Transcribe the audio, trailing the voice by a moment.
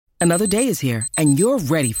Another day is here, and you're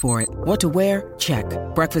ready for it. What to wear? Check.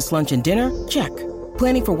 Breakfast, lunch, and dinner? Check.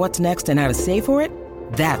 Planning for what's next and how to save for it?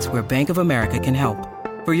 That's where Bank of America can help.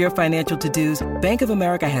 For your financial to-dos, Bank of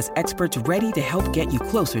America has experts ready to help get you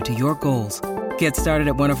closer to your goals. Get started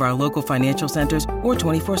at one of our local financial centers or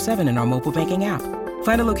 24/7 in our mobile banking app.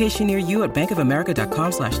 Find a location near you at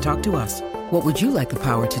bankofamerica.com/talktous. What would you like the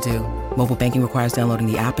power to do? Mobile banking requires downloading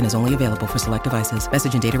the app and is only available for select devices.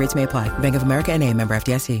 Message and data rates may apply. Bank of America N.A., member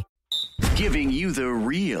FDIC. Giving you the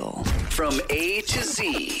real from A to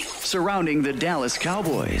Z surrounding the Dallas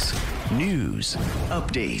Cowboys. News,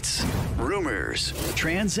 updates, rumors,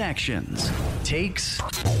 transactions, takes,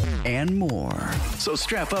 and more. So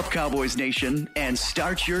strap up, Cowboys Nation, and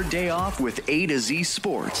start your day off with A to Z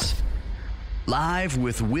Sports. Live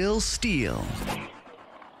with Will Steele.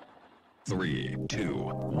 3, 2,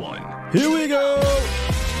 1. Here we go.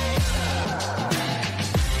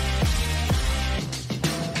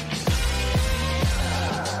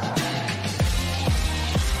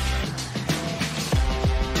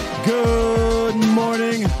 Good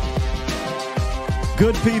morning,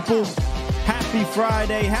 good people. Happy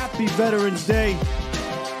Friday, happy Veterans Day.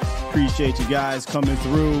 Appreciate you guys coming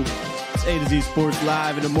through. It's A to Z Sports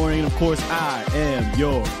Live in the morning. And of course, I am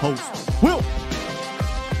your host, Will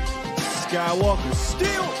Skywalker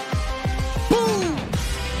Steele. Boom!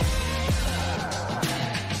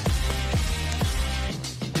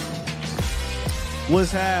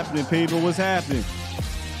 What's happening, people? What's happening?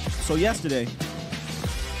 So yesterday,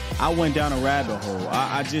 I went down a rabbit hole.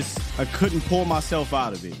 I couldn't pull myself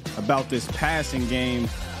out of it about this passing game,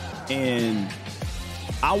 and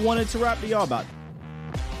I wanted to rap to y'all about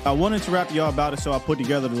it. So I put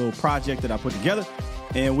together the little project that I put together,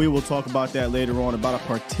 and we will talk about that later on, about a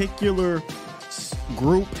particular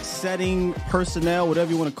group, setting, personnel,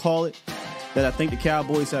 whatever you want to call it, that I think the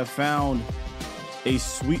Cowboys have found a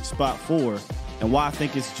sweet spot for, and why I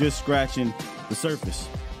think it's just scratching the surface.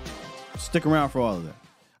 Stick around for all of that.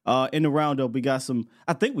 In the roundup,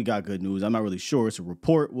 I think we got good news. I'm not really sure. It's a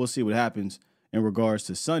report. We'll see what happens in regards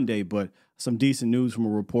to Sunday, but some decent news from a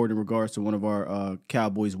report in regards to one of our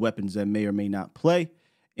Cowboys weapons that may or may not play.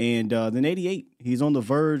 And then 88, he's on the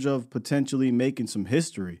verge of potentially making some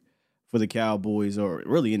history for the Cowboys, or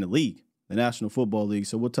really in the league, the National Football League.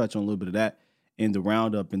 So we'll touch on a little bit of that in the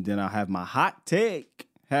roundup. And then I'll have my hot take,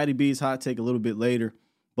 Hattie B's hot take, a little bit later.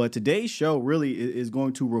 But today's show really is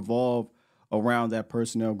going to revolve around that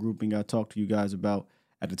personnel grouping I talked to you guys about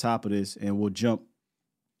at the top of this, and we'll jump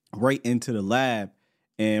right into the lab.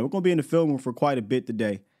 And we're going to be in the film room for quite a bit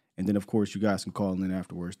today. And then, of course, you guys can call in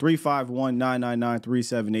afterwards.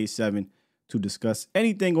 351-999-3787 to discuss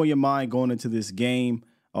anything on your mind going into this game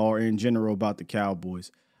or in general about the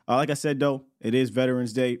Cowboys. Like I said, though, it is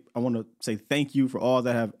Veterans Day. I want to say thank you for all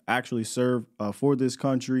that have actually served for this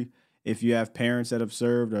country. If you have parents that have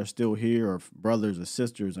served, are still here, or brothers or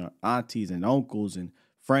sisters or aunties and uncles and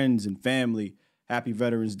friends and family, happy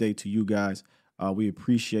Veterans Day to you guys. We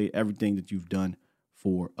appreciate everything that you've done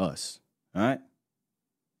for us. All right?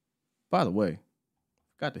 By the way,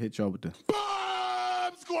 got to hit y'all with the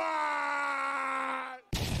Bomb Squad!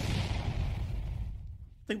 I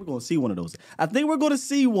think we're going to see one of those. I think we're going to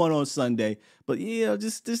see one on Sunday. But, yeah,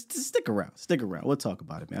 just stick around. Stick around. We'll talk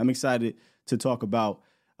about it, man. I'm excited to talk about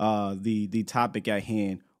the topic at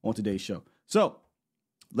hand on today's show. So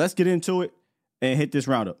let's get into it and hit this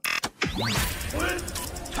roundup. It's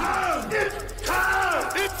time! It's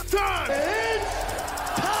time! It's time!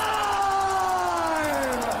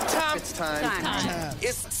 It's time!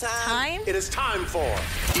 It's time! It is time for...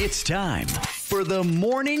 It's time for the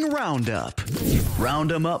morning roundup. Round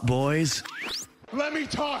them up, boys. Let me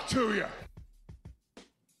talk to you.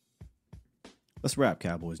 Let's wrap,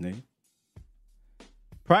 Cowboys Nation.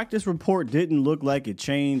 Practice report didn't look like it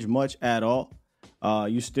changed much at all.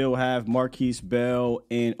 You still have Marquise Bell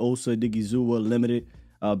and Osa Odighizuwa limited.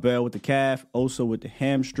 Bell with the calf, Osa with the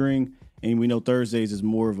hamstring. And we know Thursdays is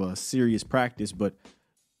more of a serious practice, but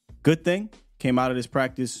good thing came out of this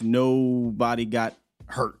practice. Nobody got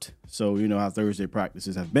hurt. So you know how Thursday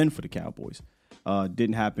practices have been for the Cowboys.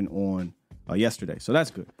 Didn't happen on yesterday. So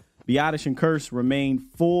that's good. Biadasz and Kearse remained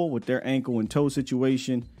full with their ankle and toe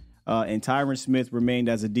situation. And Tyron Smith remained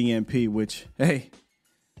as a DNP, which, hey,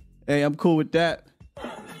 I'm cool with that.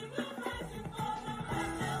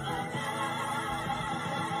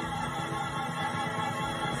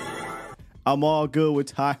 I'm all good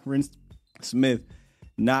with Tyron Smith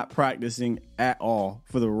not practicing at all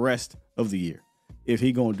for the rest of the year, if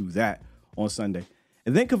he gonna do that on Sunday.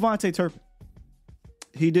 And then KaVontae Turpin,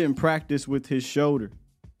 he didn't practice with his shoulder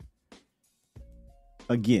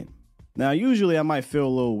again. Now, usually I might feel a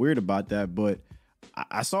little weird about that, but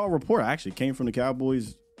I saw a report, actually came from the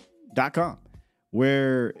Cowboys.com,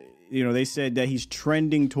 where, they said that he's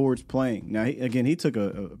trending towards playing. Now, he took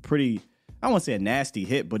a pretty, I don't want to say a nasty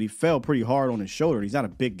hit, but he fell pretty hard on his shoulder. He's not a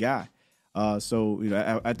big guy. So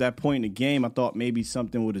at that point in the game, I thought maybe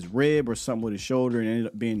something with his rib or something with his shoulder, and it ended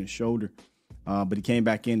up being his shoulder. But he came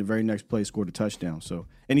back in the very next play, scored a touchdown.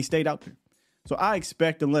 And he stayed out there. So I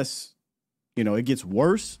expect, unless, it gets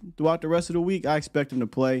worse throughout the rest of the week, I expect him to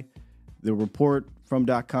play. The report from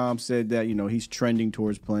 .com said that, he's trending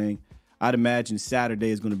towards playing. I'd imagine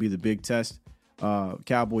Saturday is going to be the big test.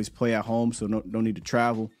 Cowboys play at home, so no need to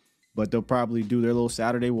travel. But they'll probably do their little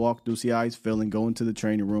Saturday walkthrough, see how he's feeling, go into the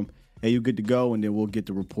training room. Hey, you're good to go, and then we'll get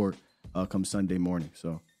the report come Sunday morning.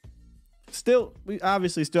 So we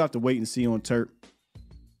obviously still have to wait and see on Turk.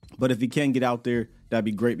 But if he can get out there, that'd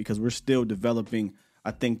be great, because we're still developing,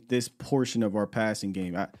 I think, this portion of our passing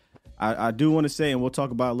game. I do want to say, and we'll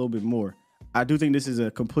talk about it a little bit more, I do think this is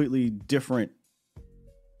a completely different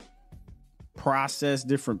process,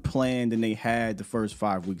 different plan than they had the first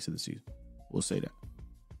 5 weeks of the season. We'll say that.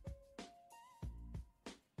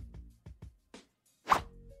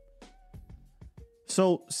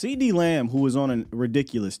 So CeeDee Lamb, who is on a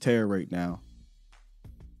ridiculous tear right now,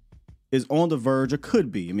 is on the verge, or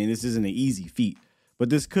could be. I mean, this isn't an easy feat,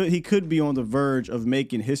 but he could be on the verge of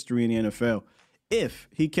making history in the NFL. If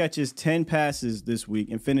he catches 10 passes this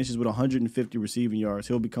week and finishes with 150 receiving yards,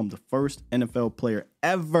 he'll become the first NFL player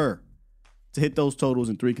ever to hit those totals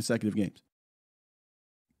in 3 consecutive games.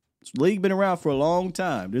 This league been around for a long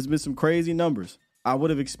time. There's been some crazy numbers. I would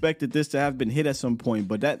have expected this to have been hit at some point,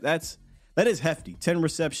 but that is hefty. 10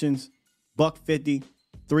 receptions, $150,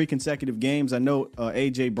 3 consecutive games. I know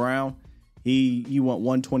A.J. Brown, he went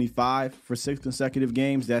 125 for 6 consecutive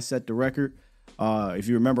games. That set the record. If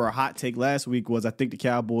you remember, our hot take last week was, I think the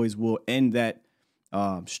Cowboys will end that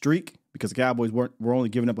streak, because the Cowboys were only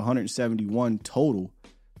giving up 171 total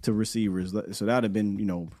to receivers. So that would have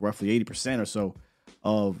been, roughly 80% or so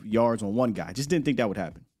of yards on one guy. Just didn't think that would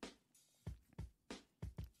happen.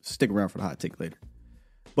 Stick around for the hot take later.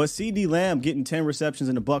 But CeeDee Lamb getting 10 receptions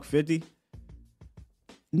and $150,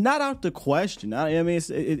 not out the question. I mean,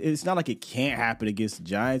 it's not like it can't happen against the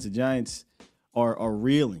Giants. The Giants are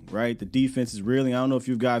reeling, right? The defense is reeling. I don't know if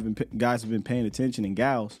you guys have been paying attention, and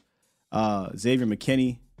gals. Xavier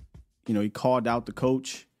McKinney, he called out the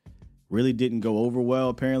coach. Really didn't go over well,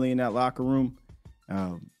 apparently, in that locker room.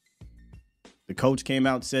 The coach came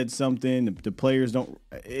out and said something. The players don't.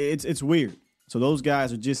 It's weird. So those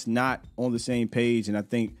guys are just not on the same page, and I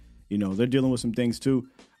think, they're dealing with some things too.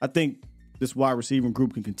 I think this wide receiving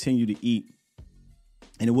group can continue to eat,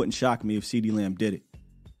 and it wouldn't shock me if CeeDee Lamb did it.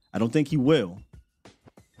 I don't think he will,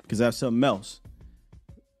 because I have something else,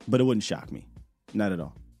 but it wouldn't shock me. Not at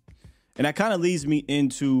all. And that kind of leads me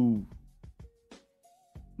into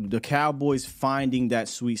the Cowboys finding that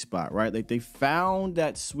sweet spot, right? Like, they found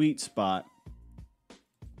that sweet spot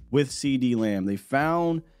with CeeDee Lamb. They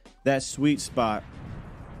found that sweet spot,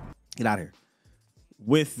 get out of here,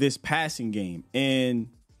 with this passing game. And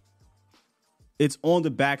it's on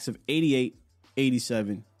the backs of 88,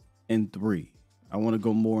 87, and 3. I want to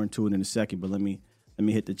go more into it in a second, but let me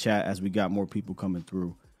hit the chat as we got more people coming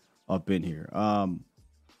through up in here. I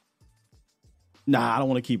don't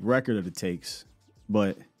want to keep record of the takes,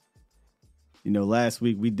 but last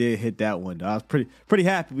week we did hit that one. I was pretty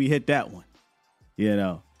happy we hit that one,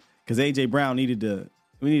 because A.J. Brown we needed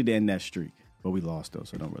to end that streak, but we lost though,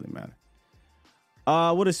 so it don't really matter.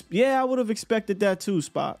 I would have expected that too,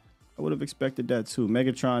 Spot. I would have expected that too.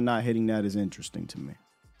 Megatron not hitting that is interesting to me.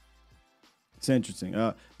 It's interesting.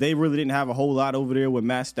 They really didn't have a whole lot over there with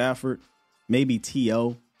Matt Stafford, maybe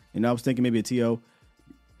T.O. I was thinking maybe a T.O.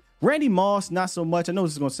 Randy Moss, not so much. I know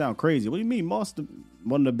this is going to sound crazy. What do you mean? Moss,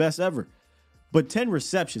 one of the best ever. But 10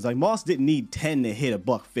 receptions. Like, Moss didn't need 10 to hit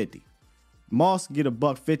 $150. Moss get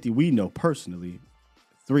 $150, we know personally,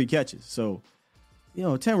 3 catches. So,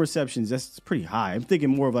 10 receptions, that's pretty high. I'm thinking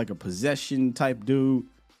more of like a possession type dude.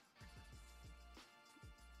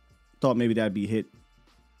 Thought maybe that'd be hit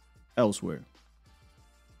elsewhere.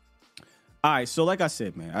 All right, so like I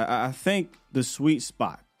said, man, I think the sweet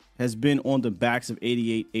spot has been on the backs of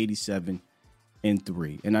 88, 87, and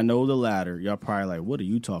 3. And I know the latter, y'all probably like, what are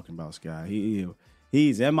you talking about, Sky?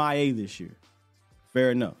 He's MIA this year. Fair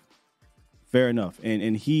enough.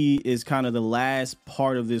 And he is kind of the last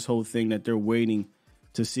part of this whole thing that they're waiting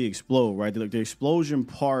to see explode, right? The explosion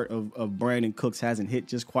part of Brandon Cooks hasn't hit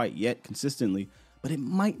just quite yet consistently, but it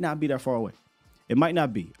might not be that far away. It might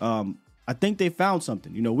not be. I think they found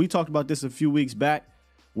something. We talked about this a few weeks back,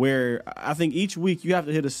 where I think each week you have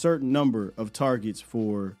to hit a certain number of targets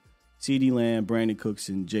for CeeDee Lamb, Brandon Cooks,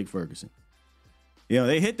 and Jake Ferguson.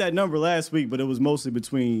 They hit that number last week, but it was mostly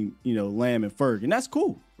between, Lamb and Ferg. And that's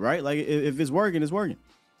cool, right? Like, if it's working, it's working.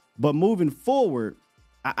 But moving forward,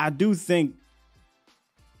 I do think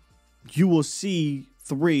you will see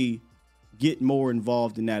 3 get more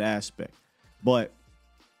involved in that aspect. But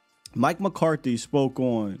Mike McCarthy spoke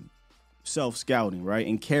on self-scouting, right,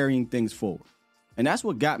 and carrying things forward. And that's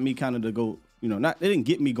what got me kind of to go, it didn't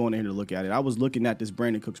get me going in here to look at it. I was looking at this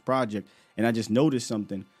Brandon Cooks project, and I just noticed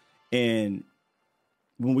something. And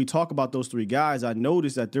when we talk about those 3 guys, I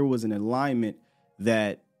noticed that there was an alignment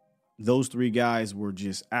that those 3 guys were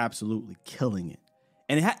just absolutely killing it.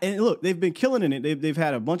 And look, they've been killing it. They've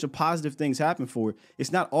had a bunch of positive things happen for it.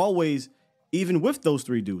 It's not always even with those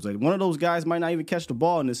 3 dudes. Like, one of those guys might not even catch the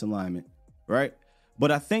ball in this alignment, right?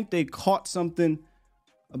 But I think they caught something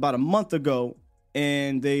about a month ago,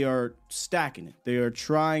 and they are stacking it. They are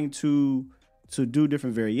trying to do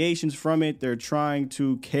different variations from it. They're trying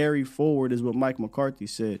to carry forward, is what Mike McCarthy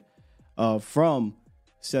said, from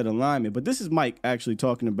said alignment. But this is Mike actually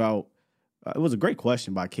talking about, it was a great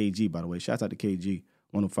question by KG, by the way. Shouts out to KG,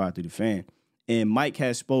 105 through the fan. And Mike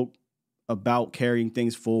has spoke about carrying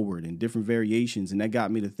things forward and different variations. And that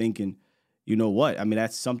got me to thinking, you know what? I mean,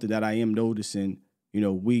 that's something that I am noticing,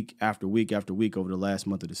 week after week after week over the last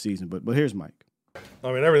month of the season. But here's Mike.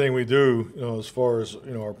 I mean, everything we do, as far as,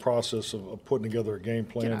 our process of putting together a game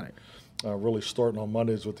plan, really starting on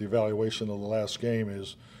Mondays with the evaluation of the last game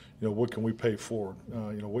is, what can we pay forward?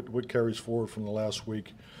 What carries forward from the last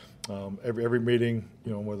week? Every meeting,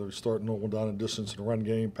 whether we start normal down and distance in the run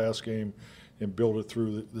game, pass game, and build it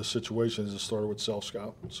through the situations, it started with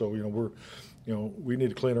self-scout. So, we need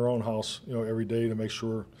to clean our own house, every day to make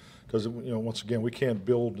sure, because, once again, we can't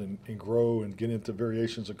build and grow and get into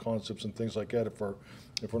variations and concepts and things like that if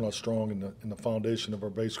we're not strong in the foundation of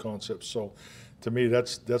our base concepts. So, to me,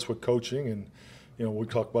 that's what coaching and, we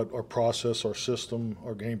talk about our process, our system,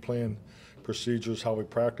 our game plan, procedures, how we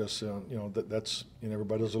practice. That's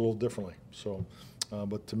everybody does it a little differently. So,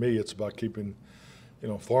 but to me, it's about keeping,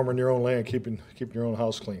 farming your own land, keeping your own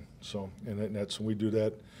house clean. So, and that's we do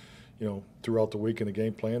that. Throughout the week in the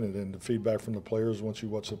game plan, and then the feedback from the players once you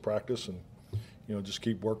watch the practice, and just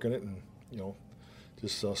keep working it, and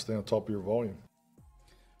just stay on top of your volume.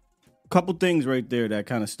 Couple things right there that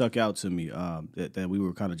kind of stuck out to me that we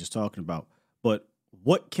were kind of just talking about. But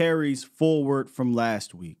what carries forward from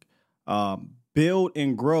last week? Build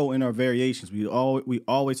and grow in our variations. We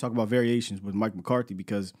always talk about variations with Mike McCarthy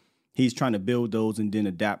because he's trying to build those and then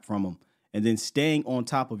adapt from them, and then staying on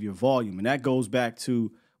top of your volume, and that goes back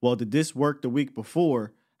to, well, did this work the week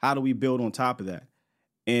before? How do we build on top of that?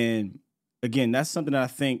 And again, that's something that I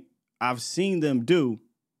think I've seen them do.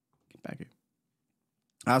 Get back here.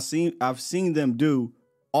 I've seen them do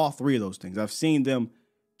all 3 of those things. I've seen them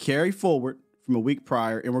carry forward from a week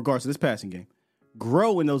prior in regards to this passing game,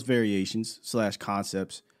 grow in those variations /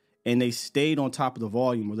 concepts, and they stayed on top of the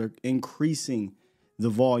volume, or they're increasing the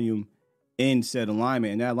volume in said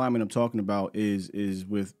alignment. And that alignment I'm talking about is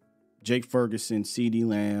with Jake Ferguson, CeeDee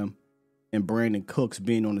Lamb, and Brandon Cooks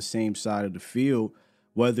being on the same side of the field,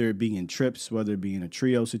 whether it be in trips, whether it be in a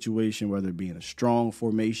trio situation, whether it be in a strong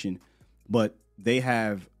formation. But they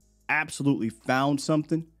have absolutely found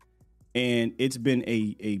something, and it's been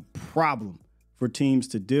a problem for teams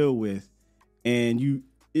to deal with. And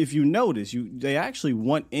if you notice, they actually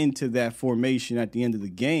went into that formation at the end of the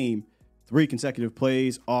game, 3 consecutive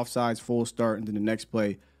plays, offsides, full start, and then the next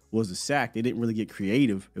play was a sack. They didn't really get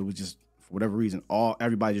creative. It was just, for whatever reason,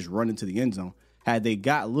 everybody just running to the end zone. Had they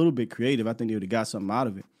got a little bit creative, I think they would have got something out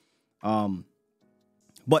of it.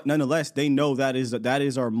 But nonetheless, they know that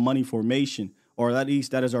is our money formation, or at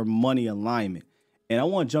least that is our money alignment. And I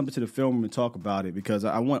want to jump into the film and talk about it because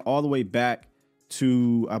I went all the way back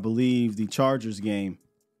to, I believe, the Chargers game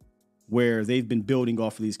where they've been building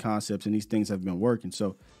off of these concepts and these things have been working.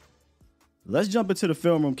 So let's jump into the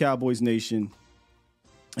film room, Cowboys Nation,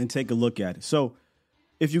 and take a look at it. So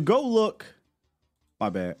if you go look,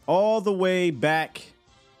 all the way back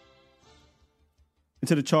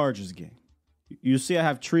into the Chargers game, you see I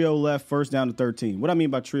have trio left, first down to 13. What I mean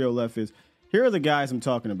by trio left is, here are the guys I'm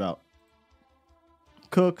talking about.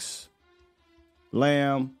 Cooks,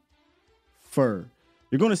 Lamb, Ferg.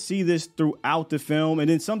 You're going to see this throughout the film, and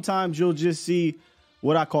then sometimes you'll just see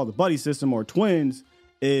what I call the buddy system, or twins,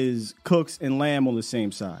 is Cooks and Lamb on the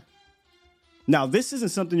same side. Now, this isn't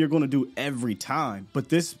something you're going to do every time, but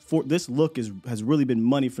this look has really been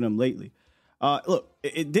money for them lately. Look,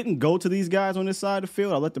 it didn't go to these guys on this side of the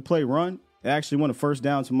field. I let the play run. It actually went a first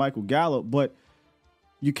down to Michael Gallup, but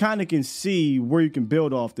you kind of can see where you can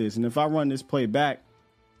build off this. And if I run this play back,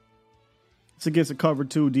 it's against a cover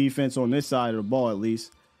 2 defense on this side of the ball at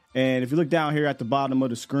least. And if you look down here at the bottom of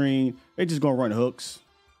the screen, they're just going to run hooks.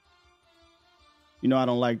 You know, I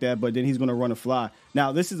don't like that, but then he's going to run a fly.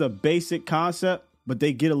 Now, this is a basic concept, but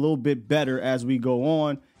they get a little bit better as we go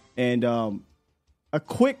on. And a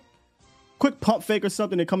quick pump fake or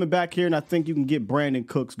something, they're coming back here, and I think you can get Brandin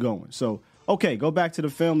Cooks going. So, okay, go back to the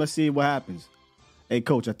film. Let's see what happens. Hey,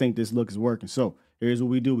 coach, I think this look is working. So here's what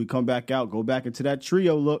we do. We come back out, go back into that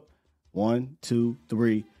trio look. 1, 2,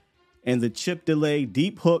 3. And the chip delay,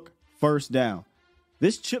 deep hook, first down.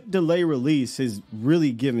 This chip delay release has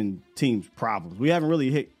really given teams problems. We haven't really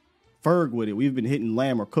hit Ferg with it. We've been hitting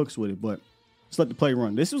Lamb or Cooks with it, but let's let the play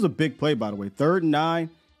run. This was a big play, by the way. 3rd and 9,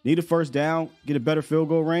 need a first down, get a better field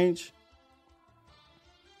goal range.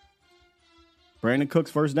 Brandin Cooks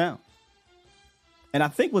first down. And I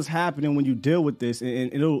think what's happening when you deal with this,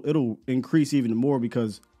 and it'll increase even more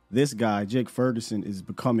because this guy, Jake Ferguson, is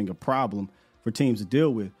becoming a problem for teams to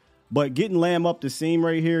deal with. But getting Lamb up the seam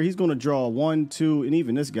right here, he's going to draw 1, 2, and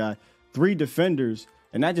even this guy, 3 defenders,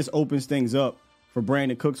 and that just opens things up for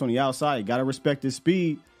Brandin Cooks on the outside. You got to respect his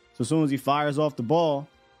speed. So as soon as he fires off the ball,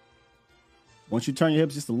 once you turn your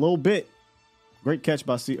hips just a little bit, great catch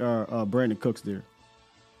by Brandin Cooks there.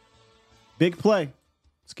 Big play.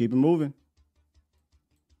 Let's keep it moving.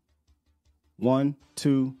 1,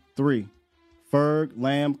 2, 3. Ferg,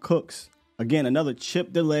 Lamb, Cooks. Again, another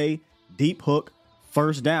chip delay, deep hook,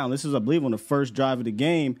 first down. This is, I believe, on the first drive of the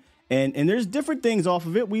game. And there's different things off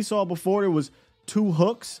of it. We saw before there was 2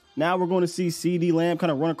 hooks. Now we're going to see CeeDee Lamb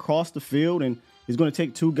kind of run across the field, and he's going to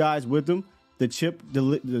take 2 guys with him. The chip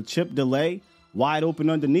delay, wide open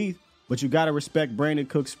underneath. But you got to respect Brandin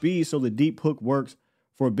Cooks' speed so the deep hook works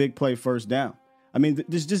for a big play first down. I mean,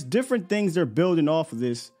 there's just different things they're building off of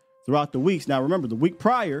this throughout the weeks. Now, remember, the week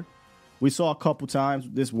prior, we saw a couple times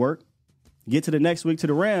this work. Get to the next week to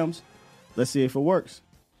the Rams. Let's see if it works.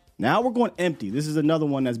 Now we're going empty. This is another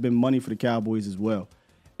one that's been money for the Cowboys as well.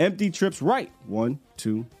 Empty trips right. 1,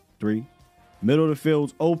 2, 3. Middle of the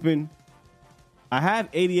field's open. I have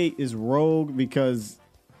 88 is rogue because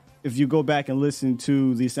if you go back and listen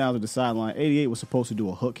to the sounds of the sideline, 88 was supposed to do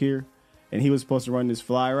a hook here, and he was supposed to run this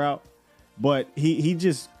fly route. But he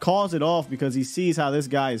just calls it off because he sees how this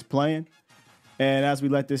guy is playing. And as we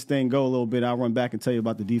let this thing go a little bit, I'll run back and tell you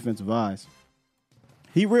about the defensive eyes.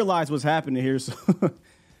 He realized what's happening here.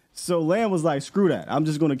 So Lamb was like, screw that. I'm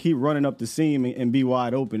just going to keep running up the seam and be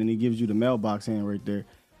wide open. And he gives you the mailbox hand right there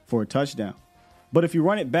for a touchdown. But if you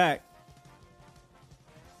run it back,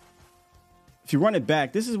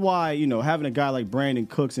 this is why, having a guy like Brandin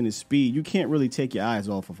Cooks and his speed, you can't really take your eyes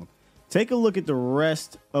off of him. Take a look at the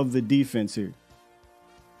rest of the defense here.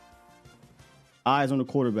 Eyes on the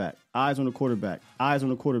quarterback. Eyes on the quarterback. Eyes on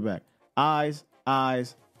the quarterback. Eyes,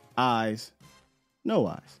 eyes, eyes. No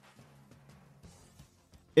eyes.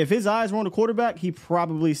 If his eyes were on the quarterback, he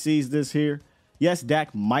probably sees this here. Yes,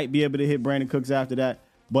 Dak might be able to hit Brandin Cooks after that,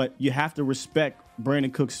 but you have to respect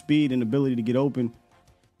Brandin Cooks' speed and ability to get open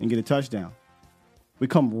and get a touchdown. We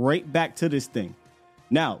come right back to this thing.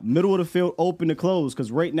 Now, middle of the field, open to close,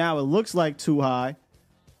 because right now it looks like too high,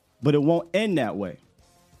 but it won't end that way.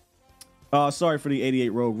 Sorry for the 88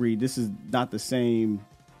 rogue read. This is not the same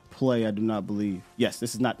play, I do not believe. Yes,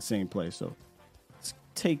 this is not the same play, so let's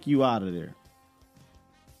take you out of there.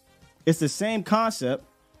 It's the same concept,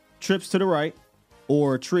 trips to the right,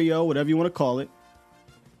 or trio, whatever you want to call it.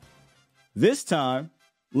 This time,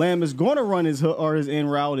 Lamb is going to run his hook or his in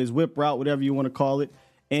route, his whip route, whatever you want to call it.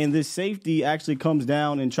 And this safety actually comes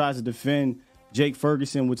down and tries to defend Jake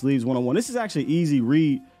Ferguson, which leaves one-on-one. This is actually an easy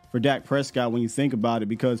read for Dak Prescott when you think about it,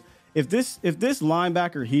 because if this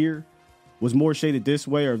linebacker here was more shaded this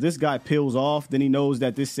way, or if this guy peels off, then he knows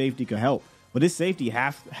that this safety could help. But this safety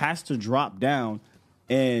has to drop down,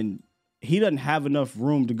 and he doesn't have enough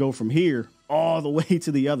room to go from here all the way to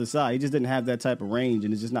the other side. He just didn't have that type of range,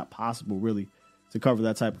 and it's just not possible really to cover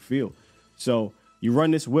that type of field. So you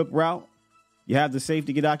run this whip route, you have the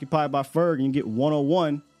safety get occupied by Ferg, and you get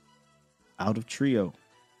 101 out of trio.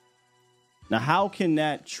 Now, how can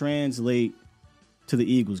that translate to the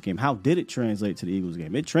Eagles game? How did it translate to the Eagles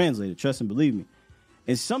game? It translated, trust and believe me.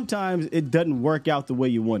 And sometimes it doesn't work out the way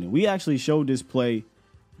you want it. We actually showed this play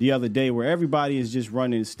the other day where everybody is just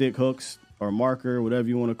running stick hooks or marker, whatever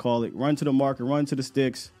you want to call it. Run to the marker, run to the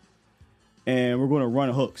sticks, and we're going to run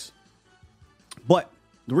hooks. But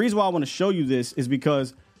the reason why I want to show you this is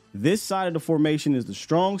because this side of the formation is the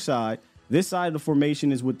strong side. This side of the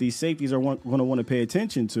formation is what these safeties are going to want to pay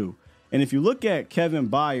attention to. And if you look at Kevin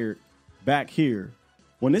Byard back here,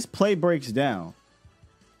 when this play breaks down,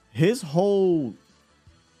 his whole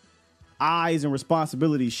eyes and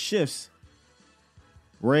responsibility shifts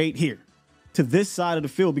right here to this side of the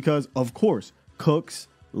field because, of course, Cooks,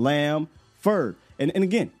 Lamb, Ferg. And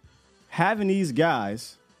again, having these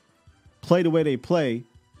guys play the way they play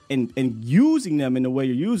and using them in the way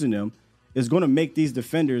you're using them is going to make these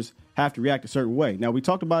defenders have to react a certain way. Now, we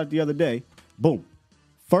talked about it the other day. Boom.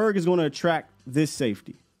 Ferg is going to attract this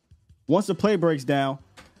safety. Once the play breaks down,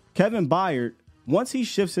 Kevin Byard, once he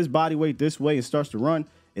shifts his body weight this way and starts to run,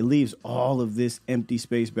 it leaves all of this empty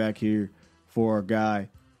space back here for our guy,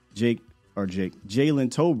 Jalen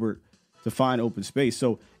Tolbert, to find open space.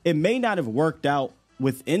 So it may not have worked out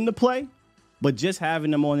within the play, but just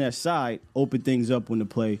having them on that side opened things up when the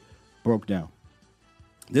play broke down.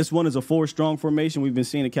 This one is a 4-strong formation. We've been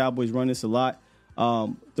seeing the Cowboys run this a lot.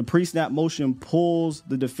 The pre-snap motion pulls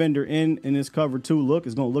the defender in this cover 2 look.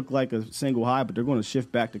 It's going to look like a single high, but they're going to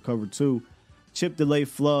shift back to cover 2. Chip, delay,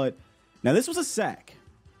 flood. Now, this was a sack,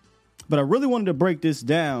 but I really wanted to break this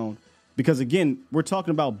down because, again, we're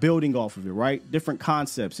talking about building off of it, right? Different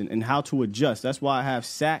concepts and how to adjust. That's why I have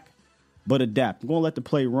sack, but adapt. I'm going to let the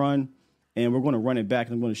play run, and we're going to run it back,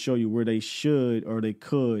 and I'm going to show you where they should or they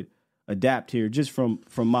could adapt here just from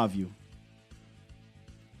my view.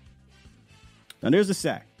 Now, there's the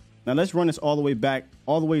sack. Now, let's run this all the way back,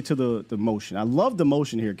 all the way to the motion. I love the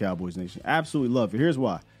motion here, Cowboys Nation. Absolutely love it. Here's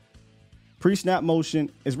why. Pre-snap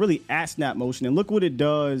motion is really at snap motion. And look what it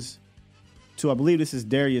does to, I believe this is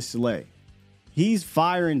Darius Slay. He's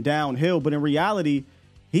firing downhill, but in reality,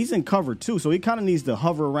 he's in cover 2. So he kind of needs to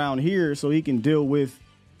hover around here so he can deal with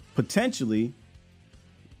potentially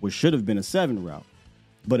what should have been a 7 route,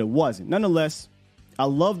 but it wasn't. Nonetheless, I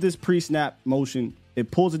love this pre-snap motion. It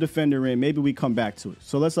pulls the defender in. Maybe we come back to it.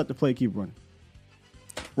 So let's let the play keep running.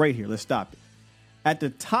 Right here, let's stop it. At the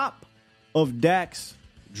top of Dak's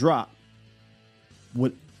drop,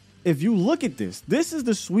 if you look at this is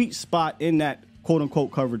the sweet spot in that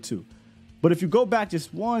quote-unquote cover 2. But if you go back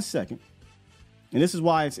just 1 second, and this is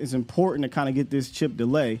why it's important to kind of get this chip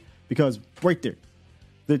delay, because right there,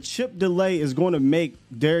 the chip delay is going to make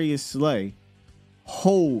Darius Slay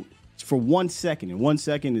hold for 1 second. And 1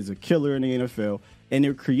 second is a killer in the NFL. And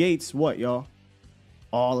it creates what, y'all?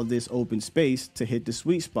 All of this open space to hit the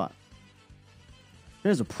sweet spot.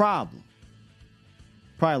 There's a problem.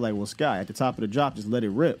 Probably like, well, Sky, at the top of the drop, just let it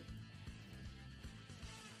rip.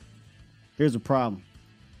 Here's a problem.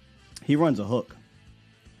 He runs a hook.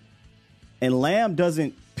 And Lamb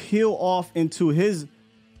doesn't peel off into his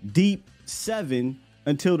deep 7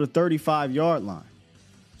 until the 35-yard line.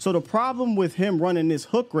 So the problem with him running this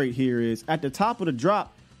hook right here is at the top of the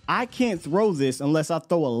drop, I can't throw this unless I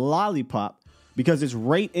throw a lollipop because it's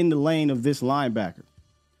right in the lane of this linebacker.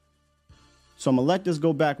 So I'm going to let this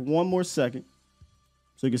go back 1 more second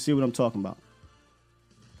so you can see what I'm talking about.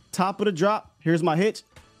 Top of the drop, here's my hitch.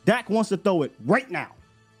 Dak wants to throw it right now.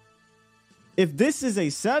 If this is a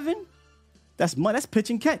 7, that's pitch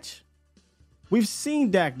and catch. We've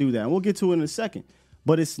seen Dak do that, and we'll get to it in a second.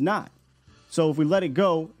 But it's not. So if we let it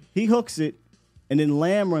go, he hooks it, and then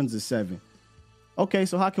Lamb runs the 7. Okay,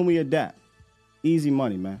 so how can we adapt? Easy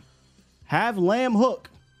money, man. Have Lamb hook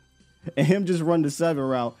and him just run the 7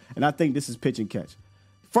 route, and I think this is pitch and catch.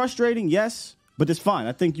 Frustrating, yes, but it's fine.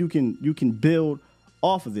 I think you can build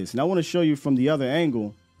off of this. And I want to show you from the other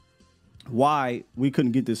angle why we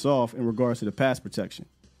couldn't get this off in regards to the pass protection.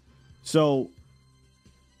 So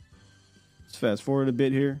let's fast forward a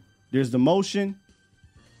bit here. There's the motion.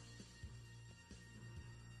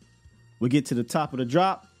 We get to the top of the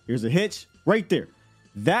drop. Here's a hitch right there.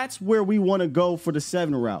 That's where we want to go for the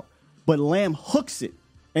 7 route. But Lamb hooks it,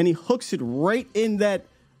 and he hooks it right in that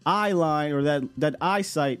eye line or that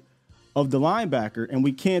eyesight of the linebacker, and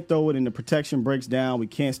we can't throw it, and the protection breaks down. We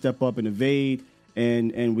can't step up and evade,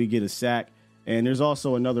 and we get a sack. And there's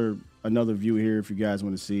also another view here if you guys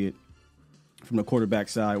want to see it from the quarterback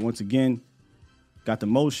side. Once again, got the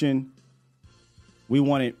motion. We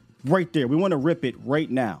want it right there. We want to rip it right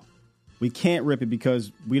now. We can't rip it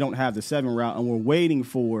because we don't have the 7 route, and we're waiting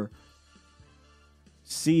for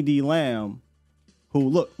CeeDee Lamb, who,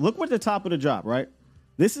 look at the top of the drop, right?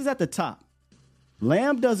 This is at the top.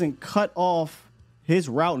 Lamb doesn't cut off his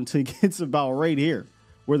route until he gets about right here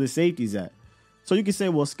where the safety's at. So you can say,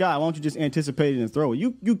 well, Sky, why don't you just anticipate it and throw it?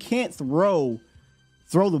 You can't throw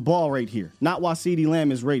the ball right here. Not while CeeDee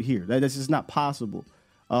Lamb is right here. That's just not possible.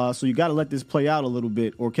 So you got to let this play out a little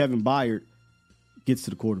bit, or Kevin Byard gets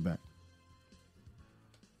to the quarterback.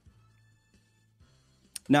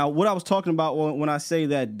 Now, what I was talking about when I say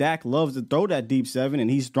that Dak loves to throw that deep 7, and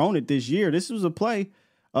he's thrown it this year, this was a play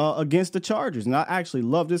against the Chargers, and I actually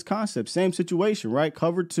love this concept. Same situation, right?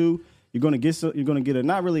 Cover 2, you're going to get a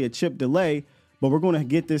not really a chip delay, but we're going to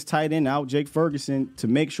get this tight end out, Jake Ferguson, to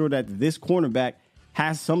make sure that this cornerback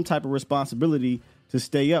has some type of responsibility to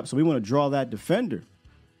stay up. So we want to draw that defender.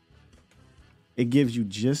 it gives you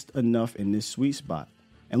just enough in this sweet spot.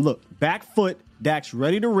 And look, back foot, Dak's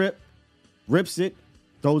ready to rip, rips it,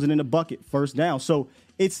 throws it in the bucket, first down. So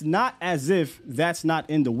it's not as if that's not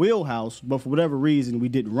in the wheelhouse, but for whatever reason, we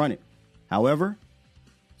didn't run it. However,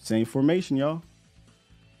 same formation, y'all.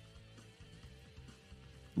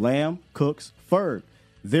 Lamb, Cooks, Ferg.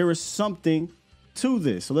 There is something to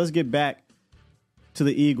this. So let's get back to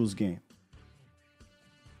the Eagles game.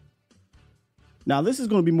 Now, this is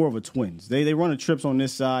going to be more of a twins. They run the trips on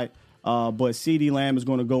this side, but CeeDee Lamb is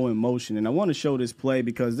going to go in motion. And I want to show this play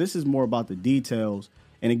because this is more about the details.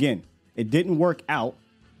 And again, it didn't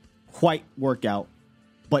quite work out.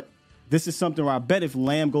 But this is something where I bet if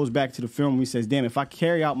Lamb goes back to the film and he says, damn, if I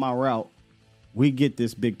carry out my route, we get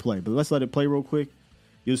this big play. But let's let it play real quick.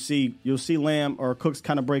 You'll see Lamb or Cooks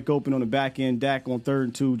kind of break open on the back end. Dak on 3rd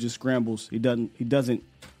and 2 just scrambles. He doesn't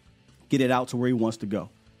get it out to where he wants to go.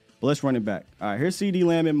 But let's run it back. All right, here's CeeDee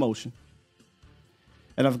Lamb in motion.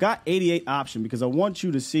 And I've got 88 option because I want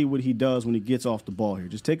you to see what he does when he gets off the ball here.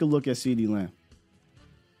 Just take a look at CeeDee Lamb.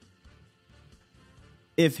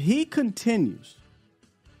 If he continues,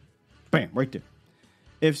 bam, right there.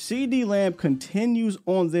 If CeeDee Lamb continues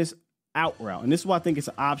on this out route, and this is why I think it's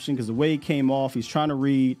an option because the way he came off, he's trying to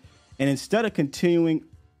read. And instead of continuing,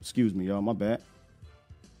 excuse me, y'all, my bad.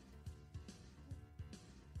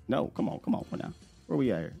 No, come on now. Where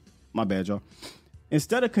we at here? My bad, y'all.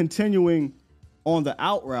 Instead of continuing on the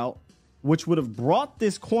out route, which would have brought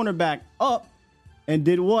this cornerback up and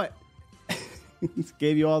did what?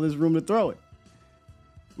 Gave you all this room to throw it.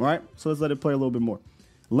 All right, so let's let it play a little bit more.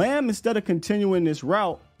 Lamb, instead of continuing this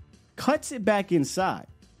route, cuts it back inside.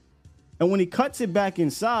 And when he cuts it back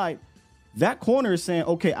inside, that corner is saying,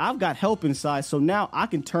 okay, I've got help inside, so now I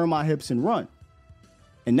can turn my hips and run.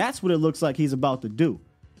 And that's what it looks like he's about to do.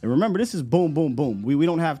 And remember, this is boom, boom, boom. We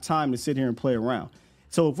don't have time to sit here and play around.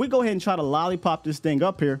 So if we go ahead and try to lollipop this thing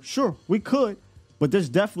up here, sure, we could. But there's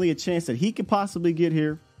definitely a chance that he could possibly get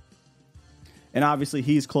here. And obviously,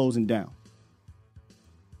 he's closing down.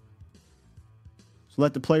 So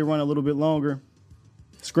let the play run a little bit longer.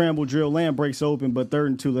 Scramble drill, Lamb breaks open, but 3rd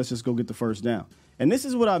and 2, let's just go get the first down. And this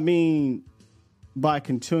is what I mean by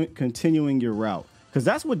continuing your route, because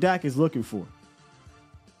that's what Dak is looking for.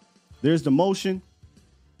 There's the motion.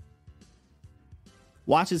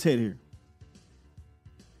 Watch his hit here.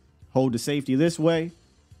 Hold the safety this way.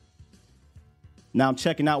 Now I'm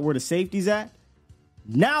checking out where the safety's at.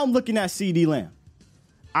 Now I'm looking at CeeDee Lamb.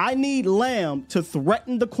 I need Lamb to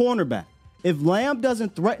threaten the cornerback. If Lamb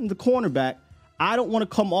doesn't threaten the cornerback, I don't want to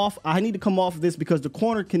come off. I need to come off of this because the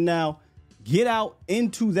corner can now get out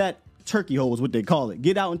into that turkey hole is what they call it.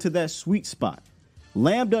 Get out into that sweet spot.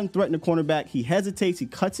 Lamb doesn't threaten the cornerback. He hesitates. He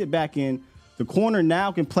cuts it back in. The corner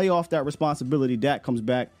now can play off that responsibility. Dak comes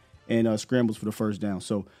back and scrambles for the first down.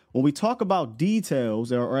 So when we talk about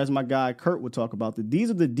details, or as my guy Kurt would talk about, these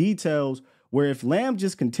are the details where if Lamb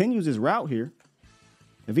just continues his route here,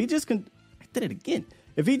 if he just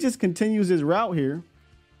If he just continues his route here,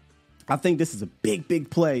 I think this is a big, big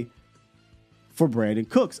play for Brandin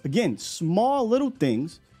Cooks. Again, small little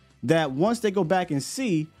things that once they go back and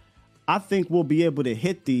see, I think we'll be able to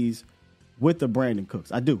hit these with the Brandin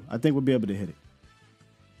Cooks. I do. I think we'll be able to hit it.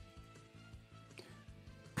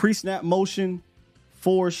 Pre-snap motion,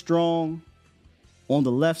 4 strong on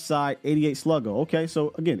the left side, 88 sluggo. Okay,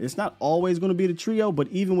 so again, it's not always going to be the trio, but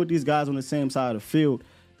even with these guys on the same side of the field,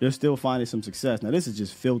 they're still finding some success. Now, this is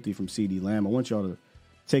just filthy from CeeDee Lamb. I want y'all to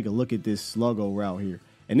take a look at this sluggo route here.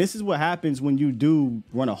 And this is what happens when you do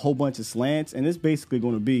run a whole bunch of slants, and it's basically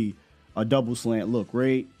going to be a double slant look,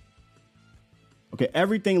 right? Okay,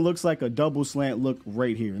 everything looks like a double slant look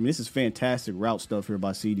right here. I mean, this is fantastic route stuff here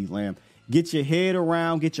by CeeDee Lamb. Get your head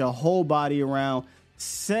around, get your whole body around,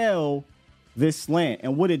 sell this slant.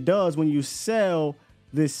 And what it does when you sell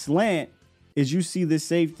this slant is you see this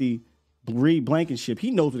safety, Reed Blankenship.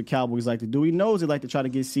 He knows what the Cowboys like to do. He knows they like to try to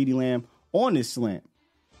get CeeDee Lamb on this slant.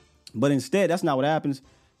 But instead, that's not what happens.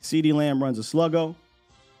 CeeDee Lamb runs a sluggo.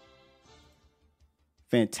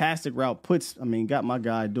 Fantastic route. Got my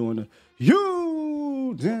guy doing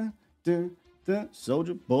the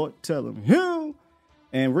soldier boy, tell him you.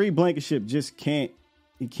 And Reed Blankenship just can't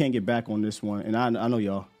get back on this one. And I know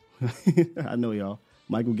y'all. I know y'all.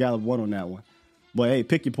 Michael Gallup won on that one. But hey,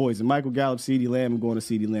 pick your poison. Michael Gallup, CeeDee Lamb. I'm going to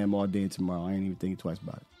CeeDee Lamb all day and tomorrow. I ain't even thinking twice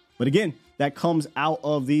about it. But again, that comes out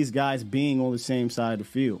of these guys being on the same side of the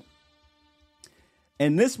field.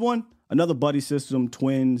 And this one, another buddy system,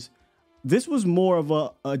 twins. This was more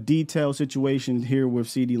of a detailed situation here with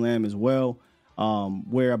CeeDee Lamb as well,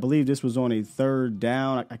 where I believe this was on a 3rd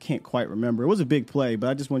down. I can't quite remember. It was a big play, but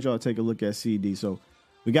I just want y'all to take a look at CD. So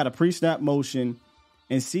we got a pre-snap motion,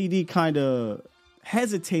 and CD kind of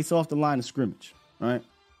hesitates off the line of scrimmage, right?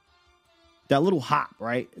 That little hop,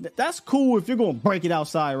 right? That's cool if you're going to break it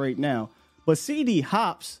outside right now. But CD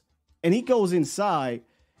hops, and he goes inside,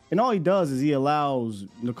 and all he does is he allows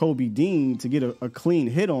Nakobe Dean to get a clean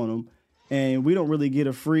hit on him, and we don't really get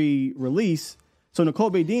a free release. So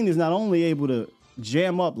Nakobe Dean is not only able to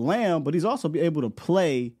jam up Lamb, but he's also able to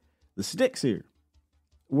play the sticks here.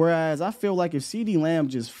 Whereas I feel like if CD Lamb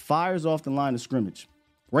just fires off the line of scrimmage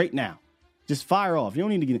right now, just fire off. You don't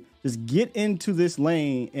need to just get into this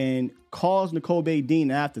lane and cause Nakobe Dean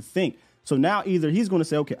to have to think. So now either he's going to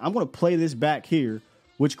say, okay, I'm going to play this back here,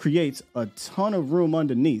 which creates a ton of room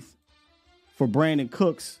underneath for Brandon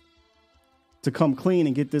Cooks to come clean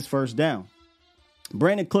and get this first down.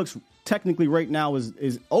 Brandon Cooks technically right now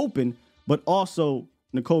is open, but also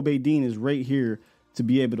Nakobe Dean is right here to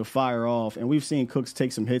be able to fire off. And we've seen Cooks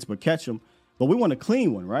take some hits but catch them. But we want a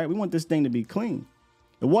clean one, right? We want this thing to be clean.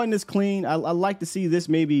 It wasn't as clean. I like to see this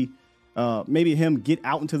maybe him get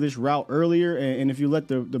out into this route earlier. And if you let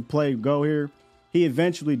the play go here, he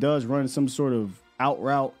eventually does run some sort of out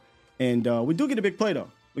route. And we do get a big play,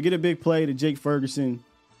 though. We get a big play to Jake Ferguson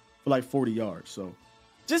for like 40 yards. So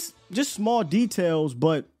just small details,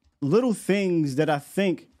 but little things that I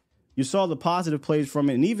think you saw the positive plays from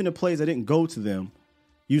it. And even the plays that didn't go to them,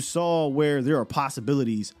 you saw where there are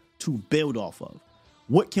possibilities to build off of.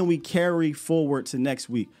 What can we carry forward to next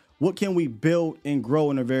week? What can we build and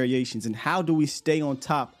grow in our variations? And how do we stay on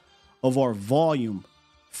top of our volume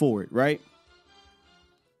for it, right?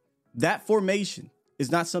 That formation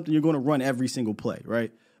is not something you're going to run every single play,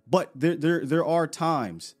 right? But there are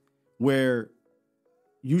times where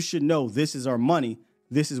you should know this is our money.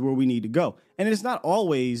 This is where we need to go. And it's not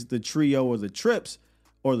always the trio or the trips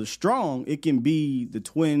or the strong. It can be the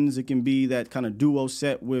twins. It can be that kind of duo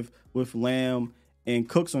set with Lamb and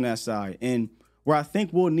Cooks on that side. And where I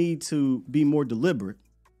think we'll need to be more deliberate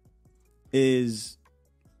is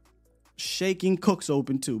shaking Cooks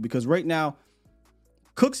open too. Because right now,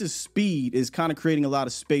 Cooks' speed is kind of creating a lot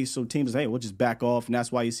of space. So teams say, hey, we'll just back off. And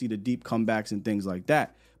that's why you see the deep comebacks and things like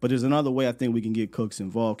that. But there's another way I think we can get Cooks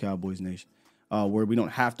involved, Cowboys Nation, where we don't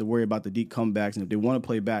have to worry about the deep comebacks. And if they want to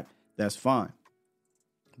play back, that's fine.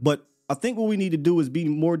 But I think what we need to do is be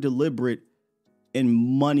more deliberate in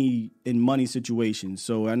money situations.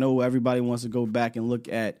 So I know everybody wants to go back and look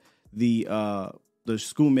at the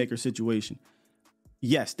Schoonmaker situation.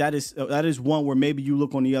 Yes, that is one where maybe you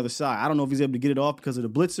look on the other side. I don't know if he's able to get it off because of the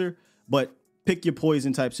blitzer, but pick your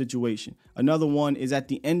poison type situation. Another one is at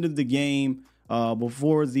the end of the game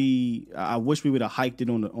before I wish we would have hiked it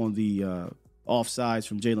on the offsides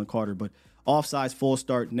from Jalen Carter, but offsides, full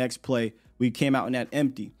start, next play, we came out in that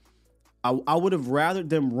empty. I would have rather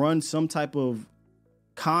them run some type of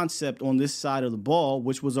concept on this side of the ball,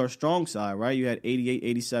 which was our strong side, right? You had 88,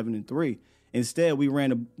 87, and 3. Instead, we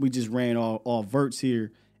just ran all verts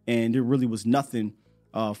here, and there really was nothing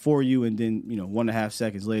for you. And then, 1.5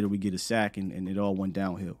 seconds later, we get a sack, and it all went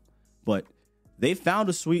downhill. But they found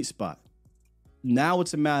a sweet spot. Now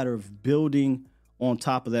it's a matter of building on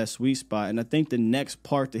top of that sweet spot. And I think the next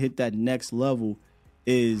part to hit that next level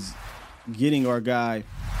is getting our guy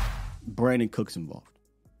Brandon Cooks involved.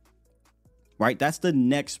 Right? That's the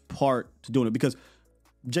next part to doing it, because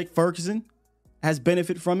Jake Ferguson has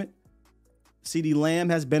benefited from it. CD Lamb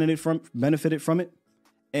has benefited from it.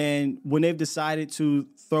 And when they've decided to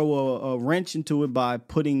throw a wrench into it by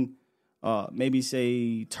putting maybe,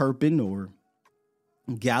 say, Turpin or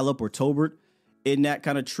Gallup or Tolbert in that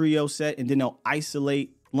kind of trio set, and then they'll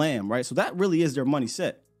isolate Lamb, right? So that really is their money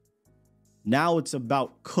set. Now it's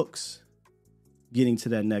about Cooks getting to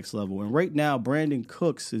that next level. And right now, Brandon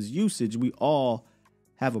Cooks' usage, we all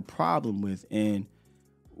have a problem with. And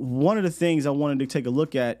one of the things I wanted to take a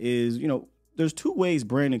look at is, there's two ways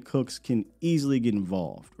Brandon Cooks can easily get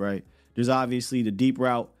involved, right? There's obviously the deep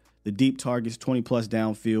route, the deep targets, 20-plus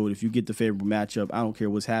downfield. If you get the favorable matchup, I don't care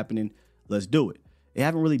what's happening, let's do it. They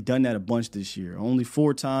haven't really done that a bunch this year. Only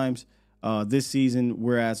 4 times this season,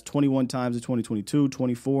 whereas 21 times in 2022,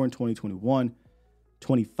 24 in 2021,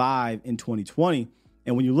 25 in 2020.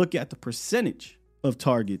 And when you look at the percentage of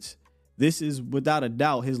targets, this is without a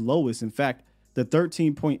doubt his lowest. In fact, the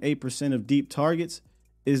 13.8% of deep targets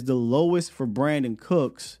is the lowest for Brandon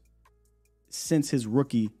Cooks since his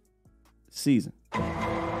rookie season.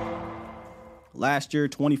 Last year,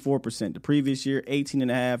 24%. The previous year,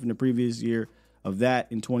 18.5%. And the previous year of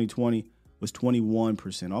that in 2020 was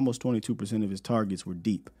 21%. Almost 22% of his targets were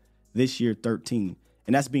deep. This year, 13%.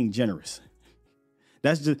 And that's being generous.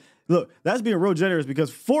 That's being real generous,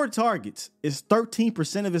 because 4 targets is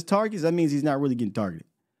 13% of his targets. That means he's not really getting targeted.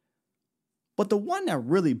 But the one that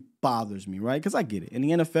really bothers me, right? Because I get it. In the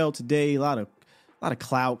NFL today, a lot of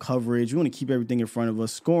cloud coverage. We want to keep everything in front of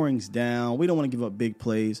us. Scoring's down. We don't want to give up big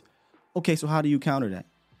plays. Okay, so how do you counter that?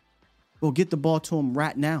 Well, get the ball to him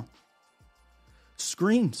right now.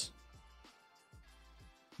 Screens.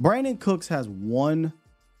 Brandin Cooks has one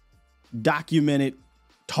documented,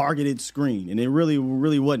 targeted screen, and it really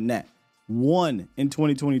wasn't that. One in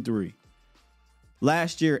 2023.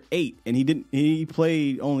 Last year, 8, and he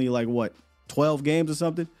played only 12 games or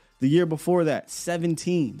something. The year before that,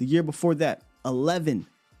 17. The year before that, 11.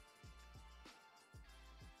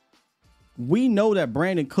 We know that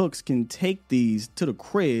Brandin Cooks can take these to the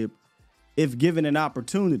crib if given an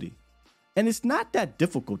opportunity. And it's not that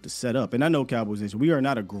difficult to set up. And I know Cowboys Nation, we are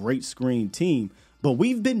not a great screen team, but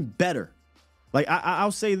we've been better.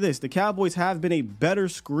 I'll say this. The Cowboys have been a better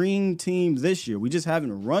screen team this year. We just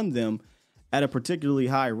haven't run them at a particularly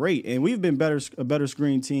high rate. And we've been a better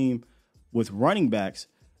screen team with running backs.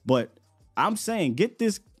 But I'm saying get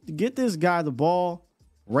this guy the ball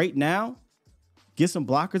right now. Get some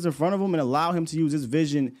blockers in front of him and allow him to use his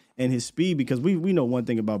vision and his speed, because we know one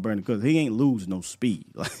thing about Brandin Cooks. He ain't lose no speed.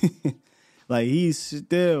 He's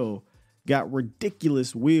still got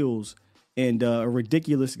ridiculous wheels and a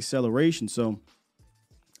ridiculous acceleration. So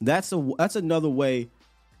that's another way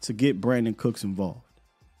to get Brandin Cooks involved.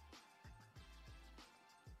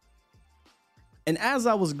 And as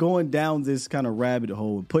I was going down this kind of rabbit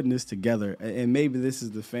hole and putting this together, and maybe this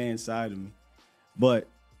is the fan side of me, but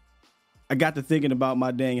I got to thinking about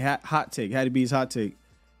my dang hot take, Hattie B's hot take.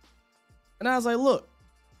 And I was like, look,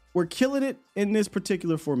 we're killing it in this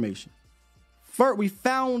particular formation. We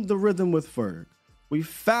found the rhythm with Ferg. We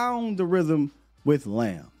found the rhythm with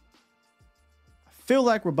Lamb. I feel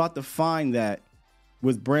like we're about to find that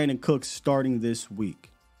with Brandin Cooks starting this week.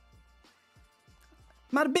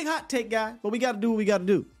 I'm not a big hot take guy, but we got to do what we got to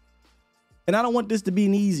do. And I don't want this to be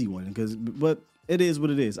an easy one, but it is what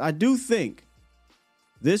it is. I do think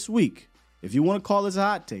this week, if you want to call this a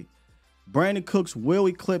hot take, Brandin Cooks will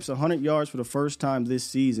eclipse 100 yards for the first time this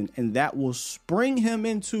season, and that will spring him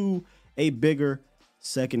into a bigger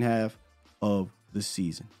second half of the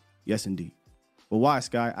season. Yes, indeed. But why,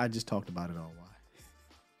 Sky? I just talked about it all. Why?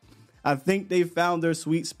 I think they found their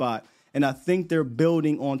sweet spot, and I think they're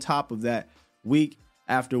building on top of that week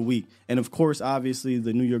after week. And, of course, obviously,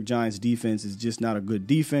 the New York Giants defense is just not a good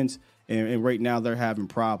defense, and right now they're having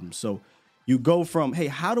problems. So you go from, hey,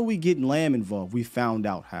 how do we get Lamb involved? We found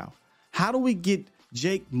out how. How do we get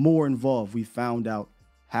Jake Moore involved? We found out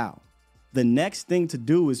how. The next thing to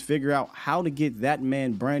do is figure out how to get that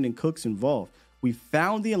man Brandin Cooks involved. We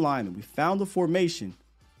found the alignment. We found the formation.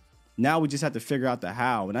 Now we just have to figure out the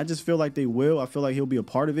how. And I just feel like they will. I feel like he'll be a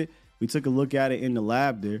part of it. We took a look at it in the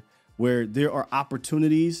lab there, where there are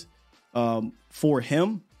opportunities for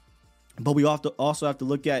him. But we also have to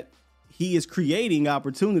look at he is creating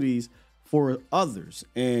opportunities for others.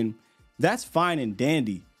 And that's fine and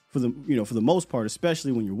dandy for the most part,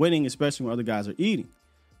 especially when you're winning, especially when other guys are eating.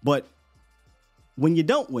 But when you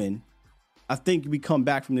don't win, I think we come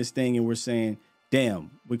back from this thing and we're saying,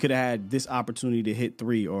 damn, we could have had this opportunity to hit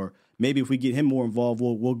 3, or maybe if we get him more involved,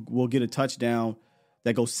 we'll get a touchdown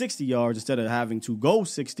that goes 60 yards instead of having to go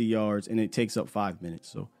 60 yards and it takes up 5 minutes.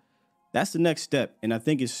 So that's the next step. And I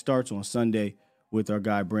think it starts on Sunday with our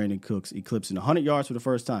guy Brandin Cooks eclipsing 100 yards for the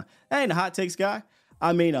first time. That ain't a hot takes guy.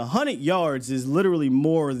 I mean, 100 yards is literally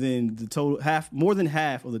more than half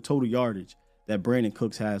of the total yardage that Brandin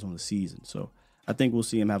Cooks has on the season. So I think we'll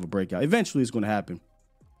see him have a breakout. Eventually, it's going to happen.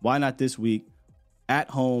 Why not this week? At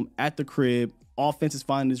home, at the crib, offense is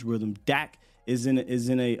finding this rhythm. Dak is in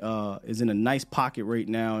a nice pocket right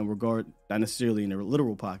now in regard, not necessarily in a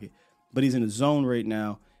literal pocket, but he's in a zone right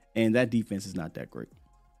now, and that defense is not that great.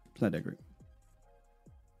 It's not that great.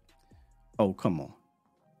 Oh, come on.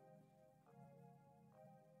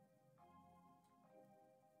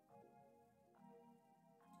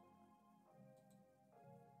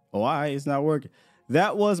 Oh, all right, it's not working.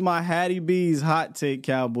 That was my Hattie B's hot take,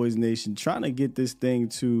 Cowboys Nation. Trying to get this thing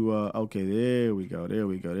to, okay, there we go.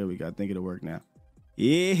 I think it'll work now.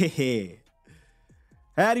 Yeah.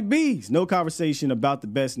 Hattie B's. No conversation about the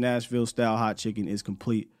best Nashville-style hot chicken is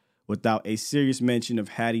complete without a serious mention of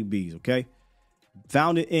Hattie B's, okay?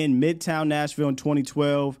 Founded in Midtown Nashville in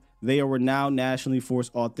 2012, they are renowned nationally for its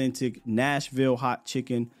authentic Nashville hot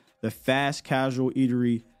chicken. The fast casual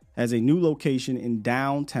eatery has a new location in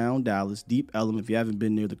downtown Dallas, Deep Ellum. If you haven't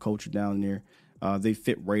been near the culture down there, they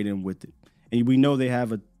fit right in with it. And we know they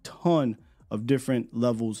have a ton of different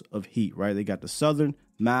levels of heat, right? They got the southern,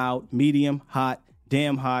 mild, medium, hot,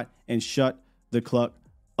 damn hot, and shut the cluck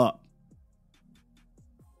up.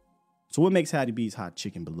 So what makes Hattie B's hot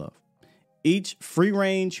chicken beloved? Each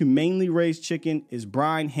free-range, humanely raised chicken is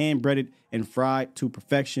brined, hand-breaded, and fried to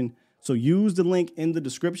perfection. So use the link in the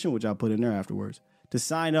description, which I'll put in there afterwards, to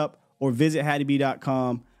sign up or visit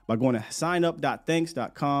HattieB.com by going to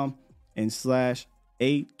signup.thanks.com and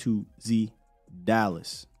 /A2Z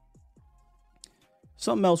Dallas.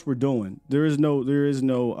 Something else we're doing. There is no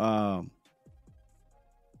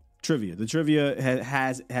trivia. The trivia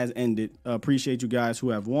has ended. Appreciate you guys who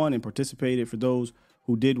have won and participated. For those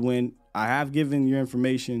who did win, I have given your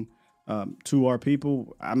information to our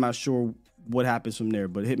people. I'm not sure what happens from there,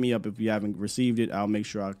 but hit me up if you haven't received it. I'll make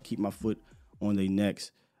sure I keep my foot on their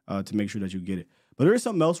necks to make sure that you get it. But there is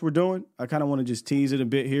something else we're doing. I kind of want to just tease it a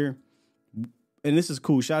bit here. And this is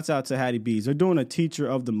cool. Shouts out to Hattie B's. They're doing a Teacher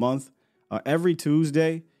of the Month. Every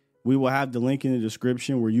Tuesday, we will have the link in the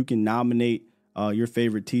description where you can nominate your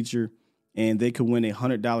favorite teacher, and they could win a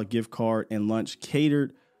 $100 gift card and lunch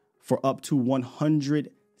catered for up to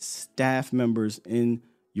 100 staff members in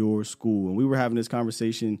your school. And we were having this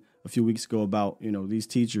conversation a few weeks ago about, these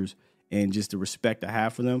teachers and just the respect I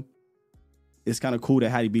have for them. It's kind of cool that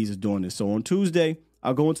Hattie B's is doing this. So on Tuesday,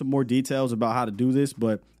 I'll go into more details about how to do this,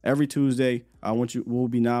 but every Tuesday, we'll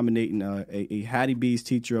be nominating a Hattie B's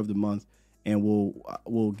Teacher of the Month, and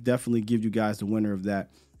we'll definitely give you guys the winner of that.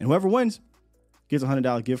 And whoever wins gets a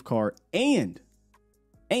 $100 gift card and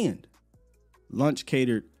lunch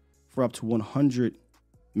catered for up to 100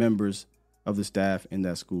 members of the staff in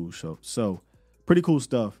that school. So pretty cool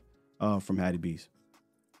stuff from Hattie B's.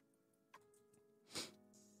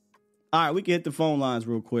 All right, we can hit the phone lines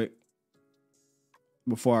real quick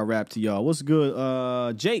before I wrap to y'all. What's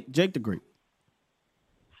good? Jake the Great.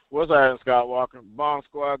 What's that, Scott Walker? Bomb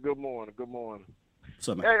Squad, good morning. What's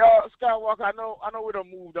up, man? Hey, Scott Walker, I know we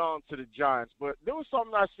done moved on to the Giants, but there was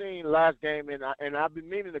something I seen last game, and I've been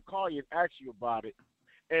meaning to call you and ask you about it.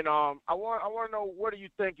 And I want to know, what do you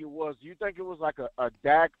think it was? Do you think it was like a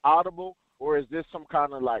Dak audible, or is this some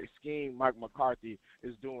kind of like scheme Mike McCarthy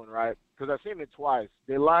is doing, right? Because I've seen it twice.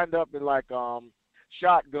 They lined up in like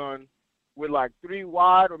shotgun with like 3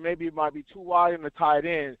 wide, or maybe it might be 2 wide in the tight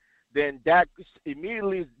end. Then Dak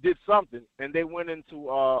immediately did something, and they went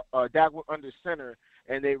into Dak under center,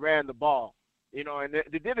 and they ran the ball. And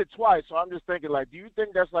they did it twice. So I'm just thinking, like, do you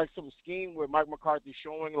think that's like some scheme where Mike McCarthy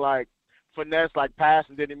showing like finesse, like pass,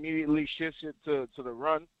 and then immediately shifts it to the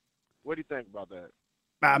run? What do you think about that?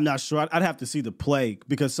 I'm not sure. I'd have to see the play,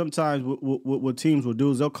 because sometimes what teams will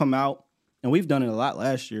do is they'll come out, and we've done it a lot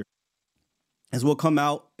last year, is we'll come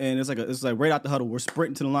out and it's like right out the huddle, we're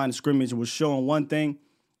sprinting to the line of scrimmage and we're showing one thing,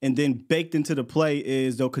 and then baked into the play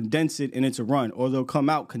is they'll condense it and it's a run, or they'll come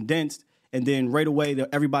out condensed and then right away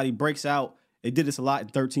everybody breaks out. They did this a lot in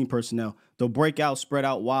 13 personnel. They'll break out, spread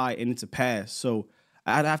out wide, and it's a pass. So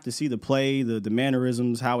I'd have to see the play, the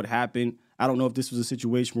mannerisms, how it happened. I don't know if this was a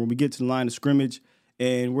situation where we get to the line of scrimmage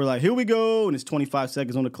and we're like, here we go, and it's 25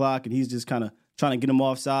 seconds on the clock, and he's just kind of trying to get them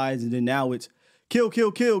off sides, and then now it's kill,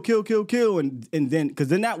 and then, because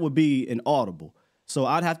then that would be an audible. So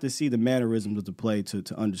I'd have to see the mannerisms of the play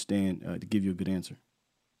to understand, to give you a good answer.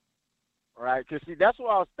 All right, because, see, that's what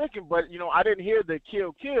I was thinking, but, I didn't hear the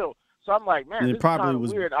kill. So I'm like, man, this is kind of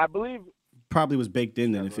weird. I believe probably was baked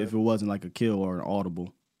in then if it wasn't like a kill or an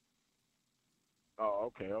audible.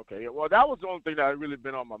 Oh, okay. Well, that was the only thing that had really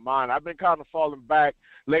been on my mind. I've been kind of falling back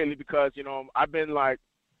lately because, I've been like,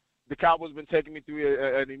 the Cowboys been taking me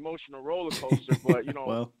through an emotional roller coaster. But,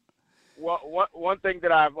 well, one thing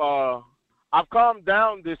that I've calmed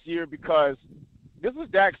down this year, because this is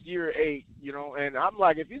Dak's year 8, and I'm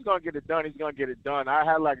like, if he's going to get it done, he's going to get it done. I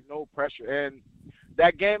had like no pressure. And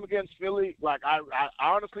that game against Philly, like I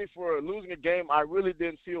honestly, for losing a game, I really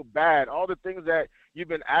didn't feel bad. All the things that you've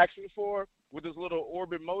been asking for with those little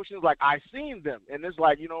orbit motions, like I seen them. And it's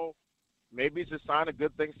like, maybe it's a sign of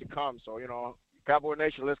good things to come. So, Cowboy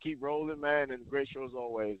Nation, let's keep rolling, man. And great show as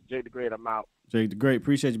always. Jake the Great, I'm out. Jake the Great,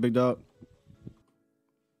 appreciate you, big dog.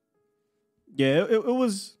 Yeah,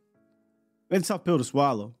 it's a tough pill to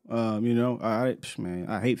swallow. I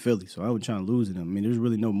hate Philly, so I was trying to lose to them. I mean, there's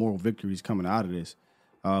really no moral victories coming out of this.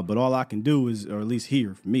 But all I can do is, or at least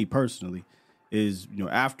here, for me personally, is,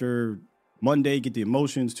 after Monday, get the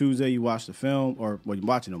emotions. Tuesday, you watch the film, you're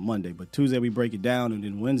watching on Monday, but Tuesday we break it down, and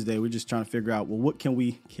then Wednesday we're just trying to figure out, well, what can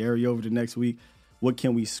we carry over to next week? What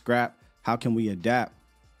can we scrap? How can we adapt?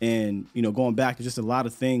 And, going back to just a lot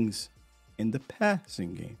of things in the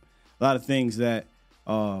passing game, a lot of things that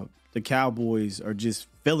the Cowboys are just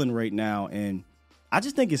feeling right now, and I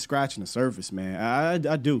just think it's scratching the surface, man.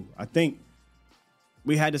 I do. I think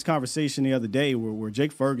we had this conversation the other day where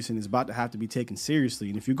Jake Ferguson is about to have to be taken seriously.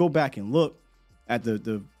 And if you go back and look at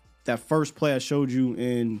that first play I showed you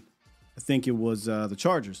in, I think it was the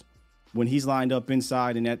Chargers, when he's lined up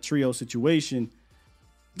inside in that trio situation,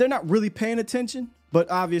 they're not really paying attention. But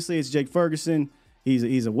obviously, it's Jake Ferguson. He's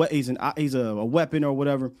a weapon or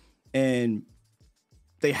whatever, and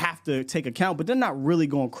they have to take account. But they're not really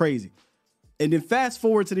going crazy. And then fast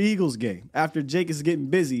forward to the Eagles game after Jake is getting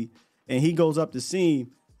busy and he goes up the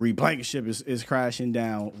seam. Reed Blankenship is crashing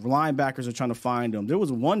down. Linebackers are trying to find him. There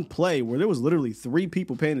was one play where there was literally 3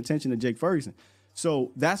 people paying attention to Jake Ferguson.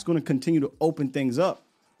 So that's going to continue to open things up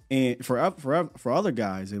and for other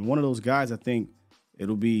guys. And one of those guys, I think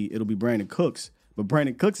it'll be Brandon Cooks. But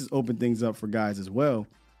Brandon Cooks has opened things up for guys as well,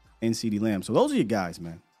 and CeeDee Lamb. So those are your guys,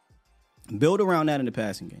 man. Build around that in the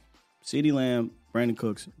passing game. CeeDee Lamb, Brandon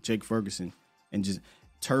Cooks, Jake Ferguson, and just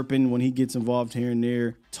Turpin when he gets involved here and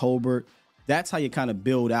there, Tolbert. That's how you kind of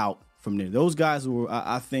build out from there. Those guys will,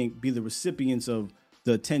 I think, be the recipients of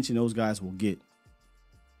the attention those guys will get.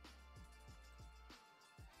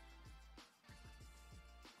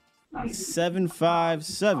 Hey,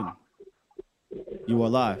 757. You are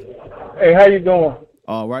live. Hey, how you doing?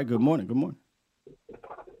 All right. Good morning. Good morning.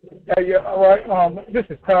 Hey, yeah, all right. This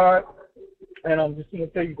is Todd, and I'm just going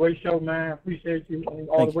to tell you, great show, man. Appreciate you and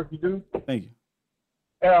all the work you do. Thank you.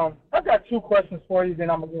 I got 2 questions for you, then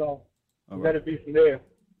I'm going to let it be from there.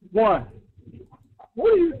 One,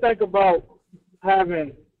 what do you think about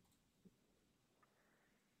having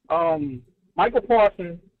Michael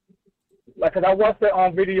Parsons? Like, cause I watched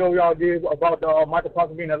that video y'all did about Michael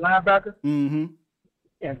Parsons being a linebacker, mm-hmm.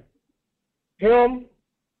 and him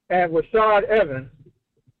and Rashad Evans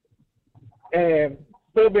and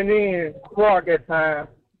subbing in Clark at time,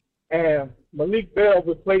 and Malik Bell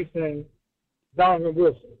replacing Donovan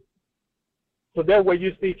Wilson. So that way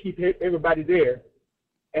you still keep everybody there.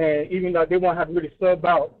 And even though they won't have to really sub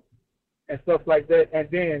out and stuff like that. And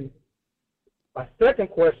then my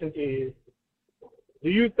second question is, do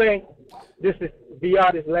you think this is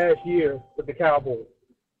Biada's last year with the Cowboys?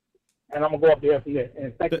 And I'm going to go up there from there.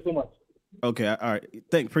 And thank you so much. Okay, all right.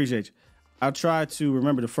 Appreciate you. I'll try to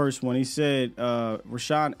remember the first one. He said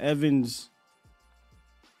Rashaan Evans,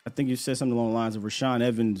 I think you said something along the lines of Rashaan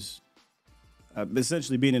Evans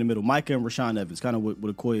essentially being in the middle. Micah and Rashaan Evans, kind of what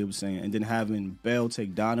Okoye was saying, and then having Bell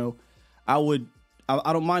take Dono. I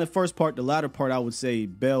don't mind the first part. The latter part, I would say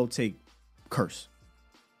Bell take Curse.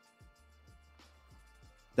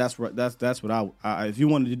 That's what I if you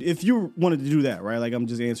wanted to do that, right? Like, I'm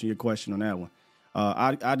just answering your question on that one.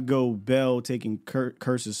 I'd go Bell taking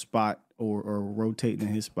Curse's spot or rotating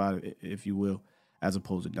in his spot, if you will, as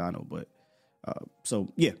opposed to Dono. But so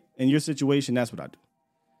yeah, in your situation, that's what I do.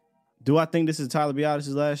 Do I think this is Tyler Biada's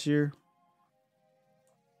last year?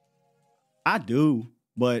 I do,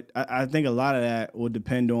 but I think a lot of that will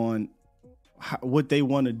depend on what they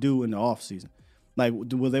want to do in the offseason. Like,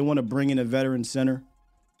 will they want to bring in a veteran center?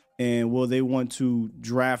 And will they want to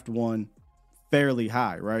draft one fairly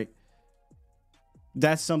high, right?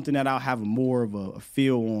 That's something that I'll have more of a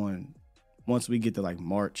feel on once we get to like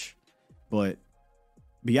March. But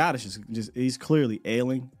Biada's just he's clearly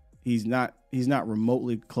ailing. He's not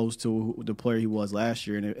remotely close to the player he was last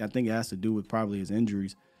year, and I think it has to do with probably his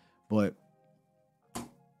injuries. But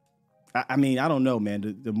I mean, I don't know,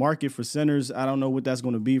 man. The market for centers, I don't know what that's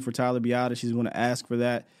going to be for Tyler Biadasz. She's going to ask for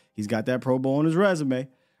that. He's got that Pro Bowl on his resume,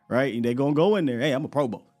 right? And they're going to go in there. Hey, I'm a Pro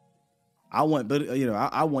Bowl. I want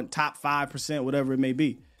top 5%, whatever it may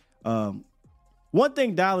be. One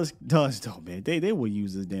thing Dallas does, though, man, they will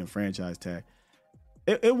use this damn franchise tag.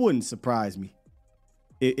 It wouldn't surprise me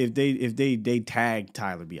if they tag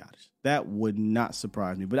Tyler Biadasz. That would not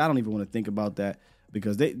surprise me. But I don't even want to think about that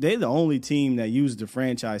because they're the only team that used the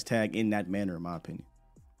franchise tag in that manner, in my opinion.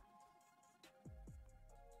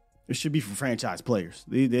 It should be for franchise players.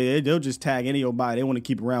 They'll just tag any old body they want to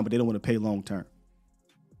keep around, but they don't want to pay long term.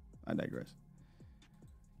 I digress.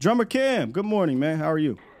 Drummer Cam, good morning, man. How are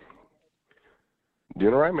you?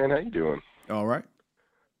 Doing all right, man. How you doing? All right.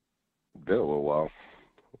 Been a little while.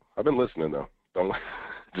 I've been listening, though. Don't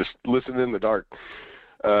just listen in the dark.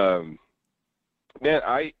 Man,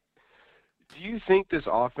 do you think this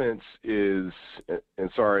offense is,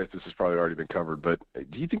 and sorry if this has probably already been covered, but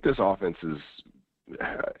do you think this offense is,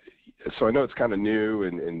 so I know it's kind of new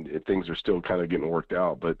and things are still kind of getting worked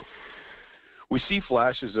out, but we see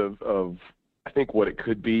flashes of I think what it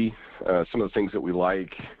could be, some of the things that we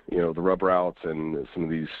like, the rub routes and some of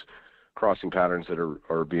these crossing patterns that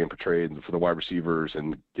are being portrayed for the wide receivers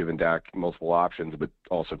and giving Dak multiple options, but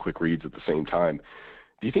also quick reads at the same time.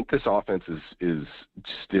 Do you think this offense is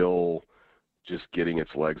still just getting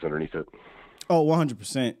its legs underneath it? Oh,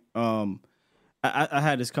 100%. I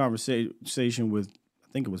had this conversation with,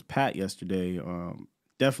 I think it was Pat yesterday,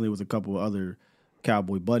 definitely with a couple of other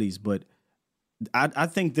Cowboy buddies, but I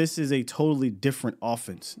think this is a totally different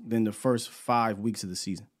offense than the first 5 weeks of the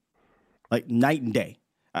season. Like night and day.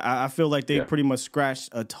 I feel like they pretty much scratched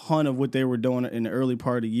a ton of what they were doing in the early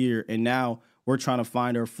part of the year, and now we're trying to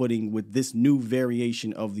find our footing with this new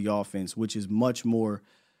variation of the offense, which is much more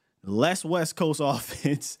less West Coast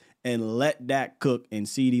offense and let Dak cook and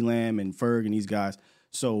CeeDee Lamb and Ferg and these guys.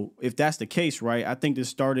 So if that's the case, right, I think this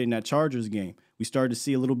started in that Chargers game. We started to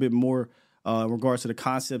see a little bit more in regards to the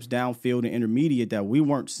concepts downfield and intermediate that we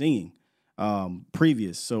weren't seeing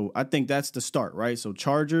previous. So I think that's the start, right? So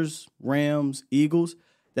Chargers, Rams, Eagles,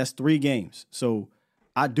 that's 3 games. So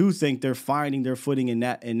I do think they're finding their footing in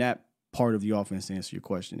that part of the offense, to answer your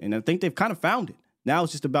question. And I think they've kind of found it. Now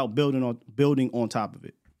it's just about building on top of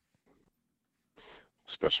it.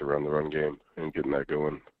 Especially around the run game and getting that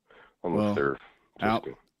going. Almost there.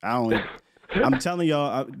 I'm telling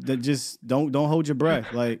y'all that just don't hold your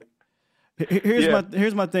breath. Like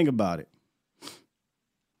here's my thing about it.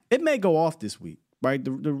 It may go off this week, right?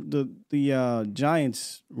 The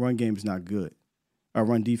Giants' run game is not good. Our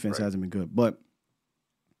run defense hasn't been good, but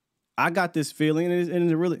I got this feeling,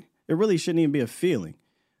 and it really shouldn't even be a feeling.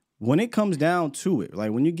 When it comes down to it,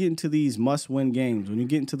 like when you get into these must-win games, when you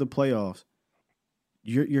get into the playoffs,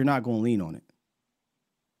 you're not going to lean on it.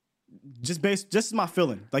 Just my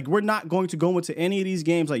feeling. Like we're not going to go into any of these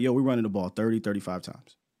games like, yo, we're running the ball 30, 35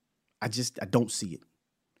 times. I don't see it.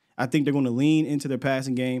 I think they're going to lean into their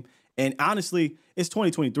passing game. And honestly, it's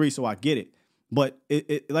 2023, so I get it. But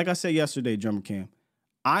it like I said yesterday, Drummer Cam,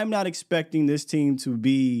 I'm not expecting this team to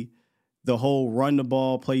be the whole run the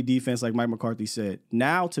ball, play defense like Mike McCarthy said.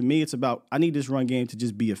 Now, to me, it's about I need this run game to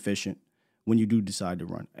just be efficient when you do decide to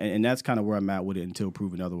run. And that's kind of where I'm at with it until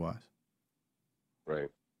proven otherwise. Right.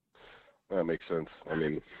 That makes sense. I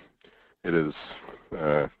mean, it is.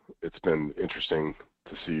 It's been interesting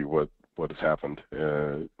to see what has happened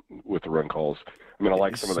with the run calls. I mean, I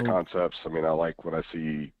like some of the concepts. I mean, I like when I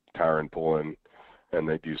see Tyron pulling and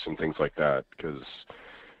they do some things like that because,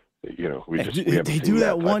 you know, they do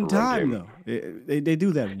that one time though. They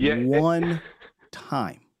do that one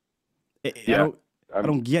time. I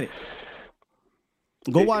don't get it.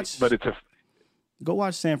 Go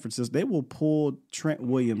watch San Francisco. They will pull Trent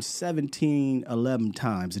Williams 17-11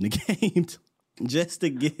 times in the game just to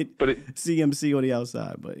get CMC on the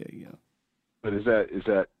outside. But But is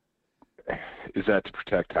that to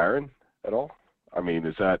protect Tyron at all? I mean,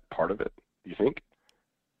 is that part of it? Do you think?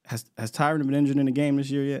 Has Tyron been injured in the game this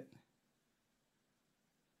year yet?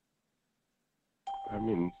 I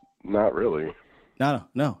mean, not really.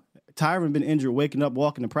 No. Tyron been injured waking up,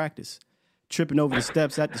 walking to practice, tripping over the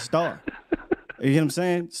steps at the Star. You know what I'm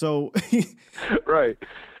saying? So, right.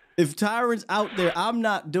 If Tyron's out there, I'm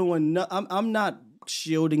not doing. I'm not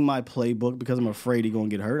shielding my playbook because I'm afraid he's gonna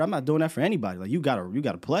get hurt. I'm not doing that for anybody. Like you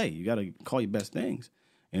gotta play. You gotta call your best things.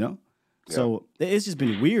 You know. Yeah. So it's just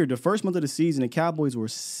been weird. The first month of the season, the Cowboys were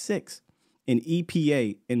 6th in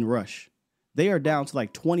EPA in rush. They are down to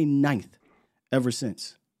like 29th ever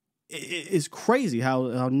since. It's crazy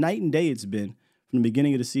how night and day it's been from the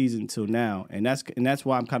beginning of the season till now, and that's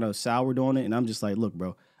why I'm kind of soured on it. And I'm just like, look,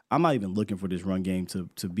 bro, I'm not even looking for this run game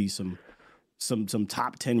to be some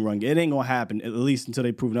top 10 run game. It ain't gonna happen at least until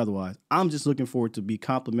they prove otherwise. I'm just looking for it to be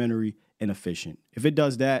complimentary and efficient. If it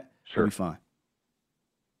does that, it'll be fine.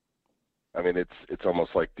 I mean, it's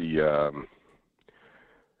almost like the.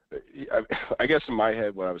 I guess in my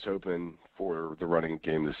head, what I was hoping for the running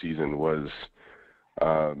game this season was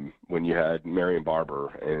when you had Marion Barber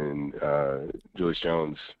and Julius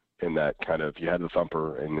Jones in that kind of, you had the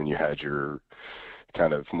thumper and then you had your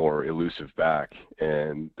kind of more elusive back,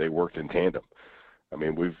 and they worked in tandem. I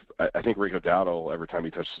mean, I think Rico Dowdle, every time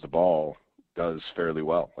he touches the ball, does fairly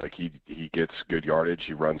well. Like he gets good yardage,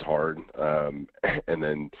 he runs hard, and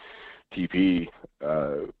then TP,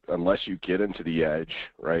 unless you get into the edge,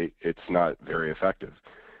 right, it's not very effective.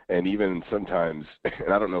 And even sometimes,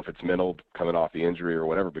 and I don't know if it's mental coming off the injury or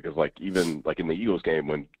whatever, because like even like in the Eagles game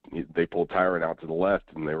when they pulled Tyron out to the left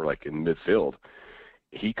and they were like in midfield,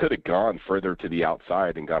 he could have gone further to the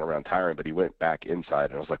outside and gone around Tyron, but he went back inside.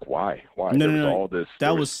 And I was like, why? No. All this.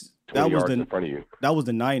 That was in front of you. That was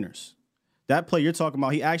the Niners. That play you're talking about,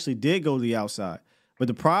 he actually did go to the outside, but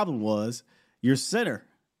the problem was your center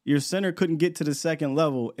couldn't get to the second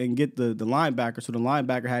level and get the linebacker, so the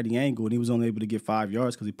linebacker had the angle, and he was only able to get 5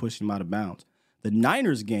 yards because he pushed him out of bounds. The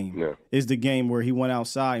Niners game is the game where he went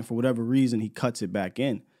outside, and for whatever reason, he cuts it back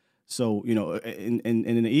in. So, you know, and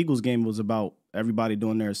in the Eagles game, it was about everybody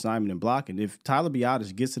doing their assignment and blocking. If Tyler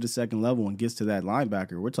Biadasz gets to the second level and gets to that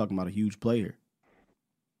linebacker, we're talking about a huge player.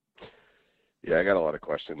 Yeah, I got a lot of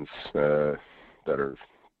questions that are,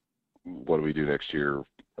 what do we do next year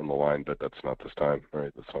on the line, but that's not this time,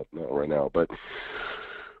 right? That's not right now. But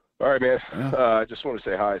all right, man. I just want to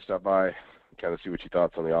say hi, stop by, kind of see what your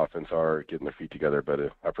thoughts on the offense are, getting their feet together. But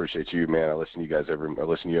I appreciate you, man. I listen to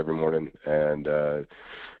you every morning, and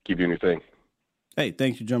keep doing your thing. Hey,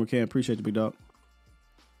 thank you, Drummer Cam. Appreciate you, big dog.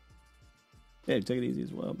 Yeah, take it easy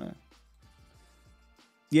as well, man.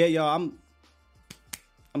 Yeah, y'all,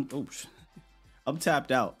 I'm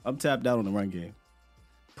tapped out. I'm tapped out on the run game.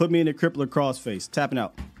 Put me in the crippler crossface. Tapping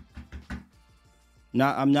out.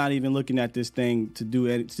 I'm not even looking at this thing to do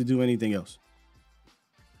anything else.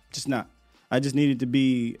 Just not. I just needed to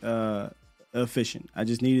be efficient. I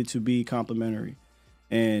just needed to be complimentary,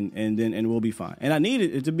 and we'll be fine. And I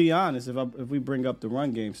needed it, to be honest. If we bring up the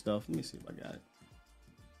run game stuff, let me see if I got it.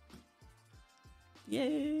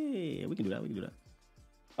 Yeah, we can do that.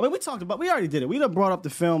 I mean, we already did it. We done brought up the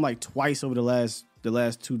film like twice over the last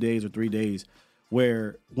 2 days or 3 days,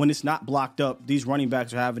 where when it's not blocked up, these running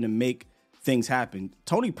backs are having to make things happen.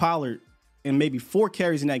 Tony Pollard, in maybe 4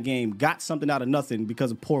 carries in that game, got something out of nothing because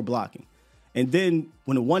of poor blocking. And then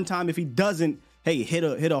when the one time, if he doesn't, hit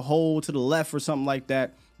a hole to the left or something like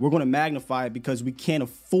that, we're going to magnify it because we can't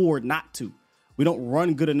afford not to. We don't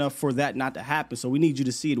run good enough for that not to happen. So we need you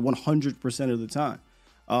to see it 100% of the time.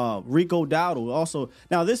 Rico Dowdle also.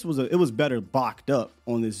 Now it was better blocked up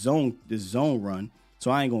on this zone run. So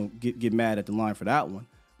I ain't gonna get mad at the line for that one.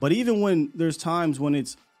 But even when there's times when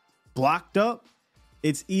it's blocked up,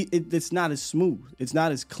 it's not as smooth. It's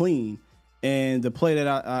not as clean. And the play that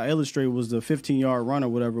I illustrated was the 15-yard run or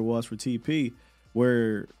whatever it was for TP,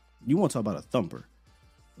 where you want to talk about a thumper.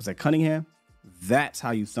 Was that Cunningham? That's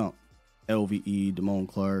how you thump. LVE, Damone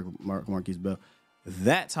Clark, Marquise Bell.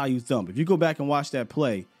 That's how you thump. If you go back and watch that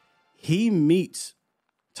play, he meets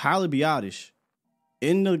Tyler Biadasz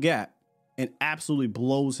in the gap and absolutely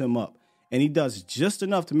blows him up. And he does just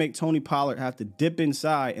enough to make Tony Pollard have to dip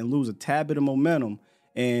inside and lose a tad bit of momentum.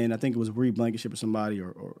 And I think it was Reed Blankenship or somebody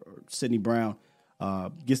or Sidney Brown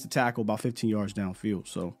gets the tackle about 15 yards downfield.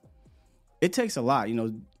 So it takes a lot.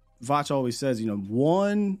 Vach always says,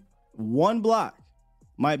 one block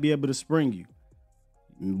might be able to spring you.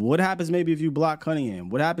 What happens maybe if you block Cunningham?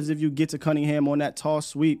 What happens if you get to Cunningham on that toss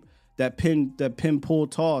sweep, that pin pull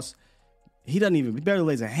toss? He barely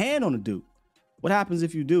lays a hand on the dude. What happens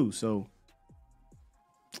if you do? So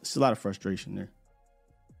it's a lot of frustration there.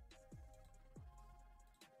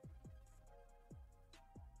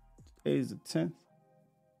 Today is the 10th.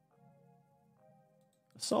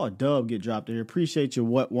 I saw a dub get dropped there. Appreciate your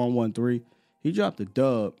 113. He dropped a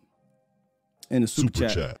dub in the super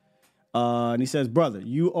chat. And he says, brother,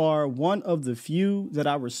 you are one of the few that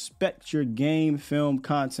I respect your game film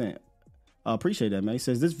content. Appreciate that, man. He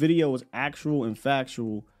says, this video is actual and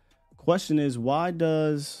factual. Question is, why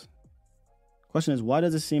does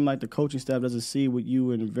it seem like the coaching staff doesn't see what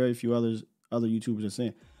you and very few other YouTubers are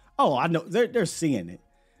seeing? Oh, I know. They're seeing it.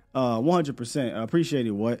 100%. I appreciate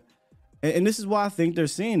it. What? And this is why I think they're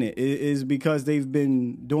seeing it is because they've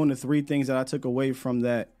been doing the 3 things that I took away from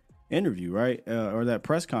that interview, right? Or that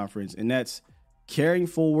press conference. And that's carrying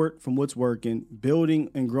forward from what's working,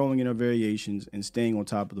 building and growing in our variations, and staying on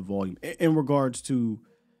top of the volume in regards to,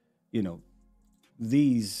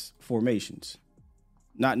 these formations,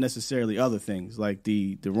 not necessarily other things like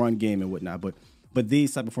the run game and whatnot, but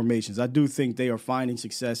these type of formations. I do think they are finding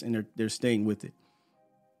success and they're staying with it.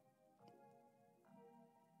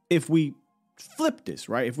 If we flip this,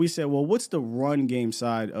 right? If we say, well, what's the run game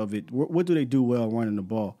side of it? What do they do well running the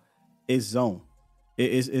ball? It's zone.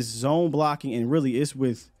 It's zone blocking, and really it's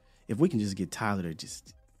with, if we can just get Tyler to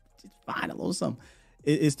just find a little something.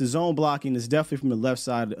 It's the zone blocking. It's definitely from the left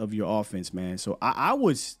side of your offense, man. So I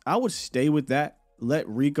would stay with that. Let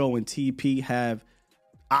Rico and TP have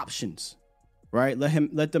options, right?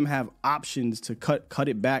 Let them have options to cut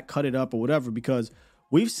it back, cut it up, or whatever, because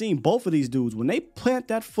we've seen both of these dudes, when they plant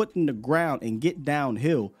that foot in the ground and get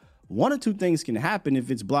downhill, one or two things can happen if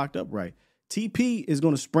it's blocked up right. TP is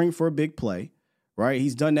going to spring for a big play, right?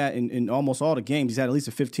 He's done that in almost all the games. He's had at least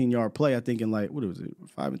a 15-yard play, I think, in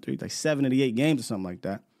 5 and 3, 7 of the 8 games or something like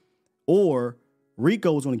that. Or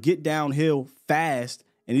Rico is going to get downhill fast,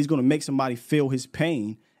 and he's going to make somebody feel his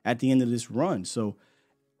pain at the end of this run. So,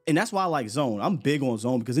 and that's why I like zone. I'm big on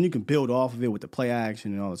zone because then you can build off of it with the play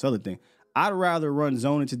action and all this other thing. I'd rather run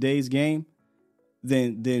zone in today's game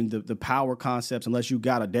than the power concepts, unless you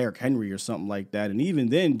got a Derrick Henry or something like that. And even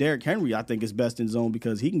then, Derrick Henry, I think, is best in zone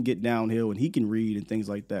because he can get downhill and he can read and things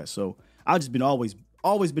like that. So I've just been always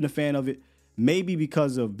been a fan of it. Maybe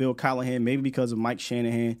because of Bill Callahan, maybe because of Mike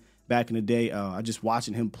Shanahan back in the day. I just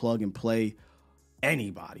watching him plug and play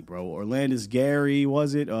anybody, bro. Orlandis Gary,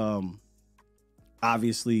 was it?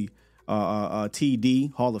 Obviously,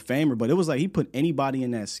 TD, Hall of Famer, but it was like he put anybody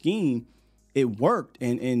in that scheme. It worked,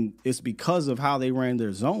 and it's because of how they ran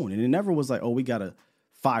their zone. And it never was like, oh, we got a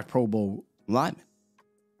 5 Pro Bowl lineman.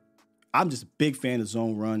 I'm just a big fan of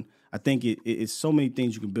zone run. I think it's so many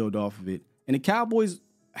things you can build off of it. And the Cowboys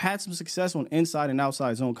had some success on inside and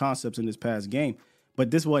outside zone concepts in this past game,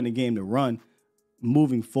 but this wasn't a game to run.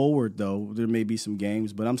 Moving forward, though, there may be some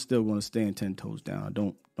games, but I'm still going to stand 10 toes down. I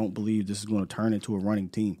don't believe this is going to turn into a running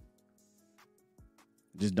team.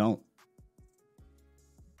 Just don't.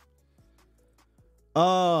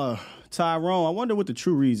 Tyrone, I wonder what the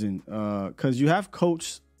true reason, because you have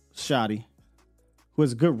Coach Shoddy, who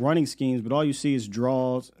has good running schemes, but all you see is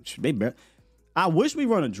draws. I wish we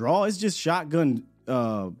run a draw. It's just shotgun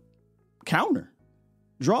counter.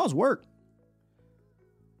 Draws work.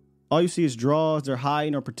 All you see is draws. They're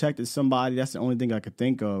hiding or protecting somebody. That's the only thing I could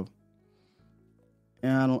think of.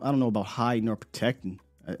 And I don't know about hiding or protecting.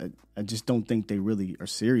 I just don't think they really are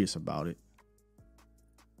serious about it.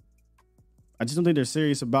 I just don't think they're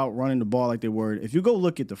serious about running the ball like they were. If you go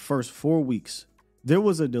look at the first 4 weeks, there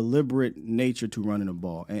was a deliberate nature to running the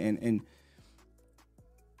ball. And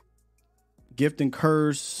gift and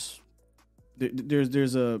curse,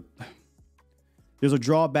 there's a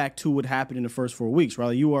drawback to what happened in the first 4 weeks,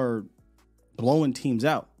 right? You are blowing teams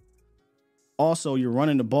out. Also, you're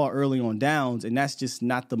running the ball early on downs, and that's just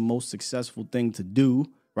not the most successful thing to do,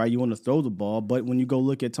 right? You want to throw the ball, but when you go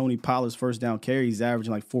look at Tony Pollard's first down carry, he's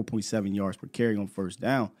averaging like 4.7 yards per carry on first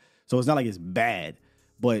down. So it's not like it's bad,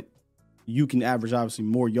 but you can average obviously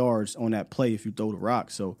more yards on that play if you throw the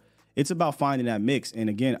rock. So it's about finding that mix. And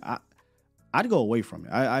again, I'd go away from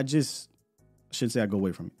it. I shouldn't say I'd go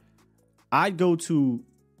away from it. I'd go to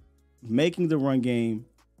making the run game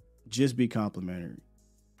just be complimentary.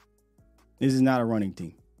 This is not a running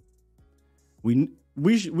team. We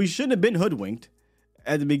shouldn't have been hoodwinked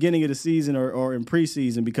at the beginning of the season or in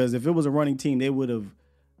preseason, because if it was a running team, they would have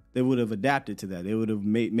adapted to that. They would have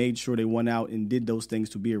made sure they went out and did those things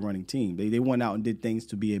to be a running team. They went out and did things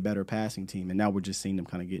to be a better passing team, and now we're just seeing them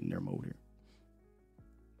kind of get in their mode here.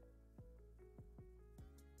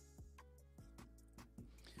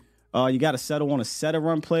 You got to settle on a set of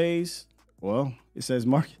run plays. Well, it says,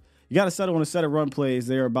 Mark, you got to settle on a set of run plays.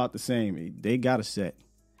 They're about the same. They got a set.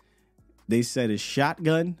 They said it's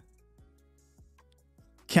shotgun,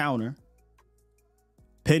 counter,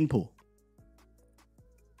 pin pull.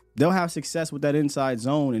 They'll have success with that inside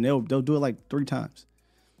zone, and they'll do it like 3 times.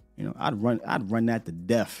 You know, I'd run that to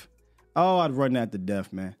death. Oh, I'd run that to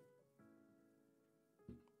death, man.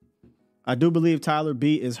 I do believe Tyler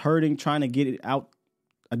B is hurting, trying to get it out.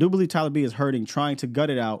 I do believe Tyler B is hurting, trying to gut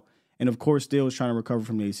it out, and of course, still is trying to recover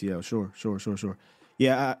from the ACL. Sure.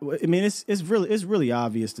 Yeah, I mean, it's really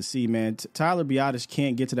obvious to see, man. Tyler Biadasz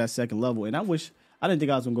can't get to that second level, and I didn't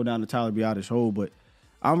think I was gonna go down the Tyler Biadasz hole, but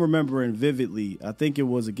I'm remembering vividly. I think it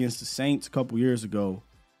was against the Saints a couple years ago,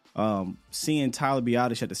 seeing Tyler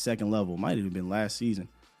Biadasz at the second level. Might have been last season,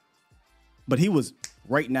 but he was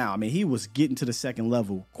right now. I mean, he was getting to the second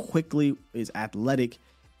level quickly. Is athletic,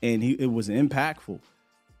 and it was impactful.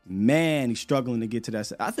 Man, he's struggling to get to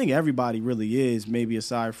that. I think everybody really is, maybe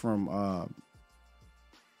aside from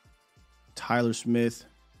Tyler Smith.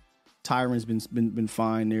 Tyron's been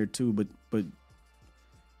fine there too, but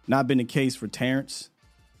not been the case for Terrence.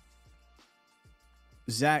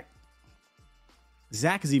 Zach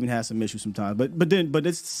has even had some issues sometimes, but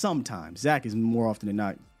it's sometimes. Zach is more often than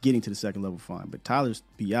not getting to the second level fine, but Tyler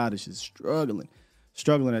Biadasz is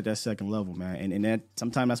struggling at that second level, man, and that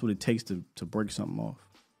sometimes that's what it takes to break something off.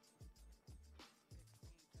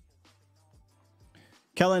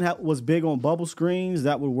 Kellen was big on bubble screens.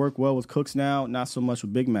 That would work well with Cooks now, not so much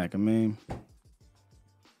with Big Mac. I mean,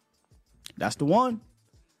 that's the one.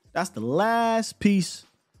 That's the last piece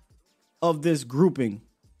of this grouping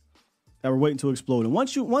that we're waiting to explode. And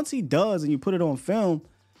once he does and you put it on film,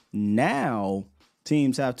 now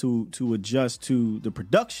teams have to adjust to the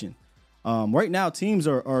production. Right now, teams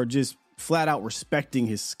are just flat out respecting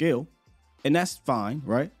his skill, and that's fine,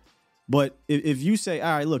 right? But if you say,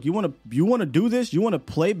 all right, look, you want to do this, you want to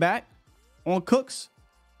play back on Cooks,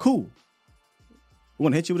 cool. We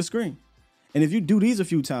want to hit you with a screen. And if you do these a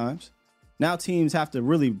few times, now teams have to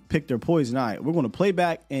really pick their poison. All right, we're going to play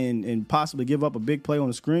back and possibly give up a big play on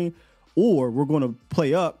the screen, or we're going to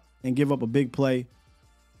play up and give up a big play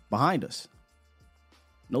behind us.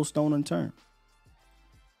 No stone unturned.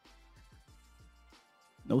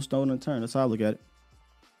 No stone unturned. That's how I look at it.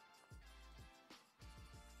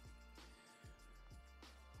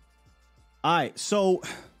 All right, so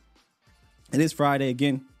it is Friday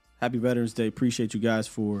again. Happy Veterans Day. Appreciate you guys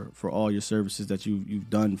for all your services that you've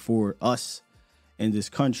done for us in this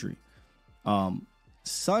country.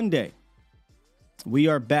 Sunday, we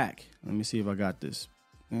are back. Let me see if I got this.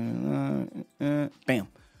 Bam.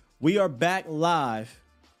 We are back live,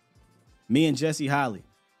 me and Jesse Holly,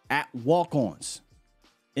 at Walk-Ons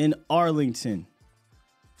in Arlington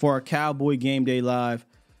for our Cowboy Game Day Live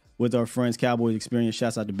with our friends Cowboys Experience.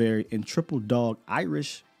 Shouts out to Barry and Triple Dog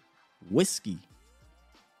Irish Whiskey.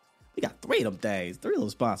 We got 3 of them things, 3 little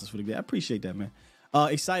sponsors for the day. I appreciate that, man.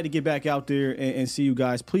 Excited to get back out there and see you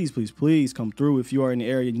guys. Please, please, please come through. If you are in the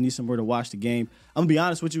area and you need somewhere to watch the game, I'm going to be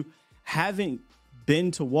honest with you, haven't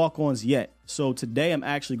been to Walk-Ons yet. So today I'm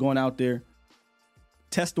actually going out there,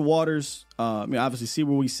 test the waters, obviously see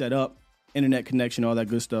where we set up, internet connection, all that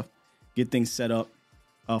good stuff, get things set up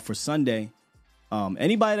for Sunday.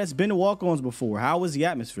 Anybody that's been to Walk-Ons before, how was the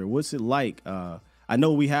atmosphere? What's it like? I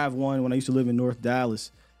know we have one when I used to live in North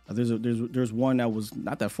Dallas. There's one that was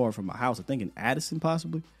not that far from my house, I think in Addison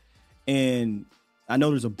possibly. And I know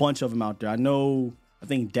there's a bunch of them out there. I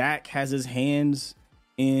think Dak has his hands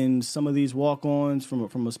in some of these walk-ons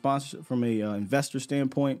from a sponsor, from a investor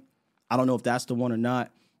standpoint. I don't know if that's the one or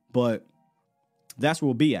not, but that's where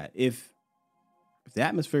we'll be at. If the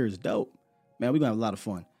atmosphere is dope, man, we're going to have a lot of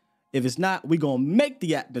fun. If it's not, we're going to make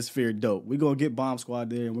the atmosphere dope. We're going to get Bomb Squad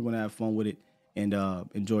there, and we're going to have fun with it and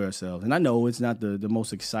enjoy ourselves. And I know it's not the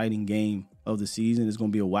most exciting game of the season. It's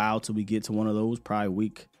going to be a while till we get to one of those, probably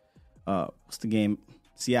week. What's the game?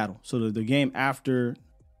 Seattle. So the game after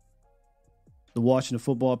the Washington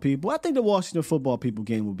Football People. I think the Washington Football People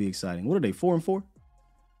game will be exciting. What are they, 4-4?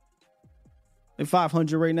 They're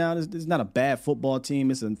 500 right now. It's not a bad football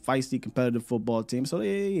team. It's a feisty, competitive football team. So,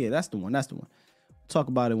 yeah, that's the one. We'll talk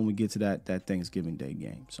about it when we get to that Thanksgiving Day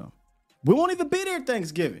game. So, we won't even be there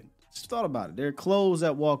Thanksgiving. Just thought about it. They're closed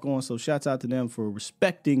at Walk-On, so shouts out to them for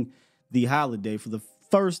respecting the holiday. For the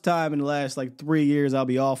first time in the last, 3 years, I'll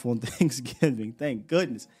be off on Thanksgiving. Thank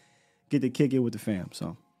goodness. Get to kick it with the fam,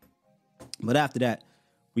 so. But after that,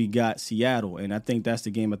 we got Seattle, and I think that's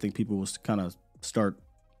the game I think people will kind of start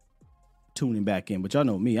tuning back in. But y'all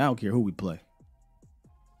know me. I don't care who we play.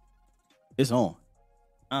 It's on.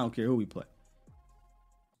 I don't care who we play.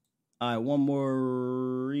 All right, one more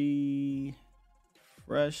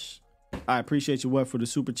refresh. I appreciate you, Web, for the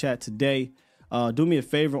super chat today. Do me a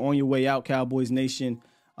favor on your way out, Cowboys Nation.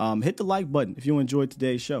 Hit the like button if you enjoyed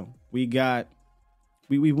today's show. We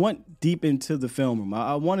went deep into the film room.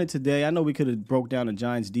 I wanted today, I know we could have broke down the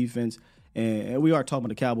Giants defense, and we are talking about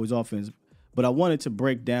the Cowboys offense, but I wanted to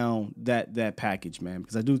break down that package, man,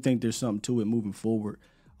 because I do think there's something to it moving forward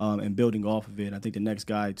and building off of it. I think the next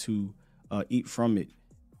guy to eat from it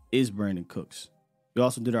is Brandon Cooks. We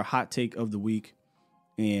also did our hot take of the week,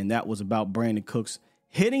 and that was about Brandon Cooks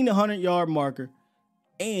hitting the 100-yard marker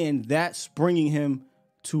and that springing him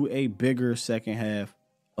to a bigger second half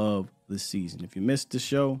of the season. If you missed the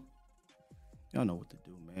show, y'all know what to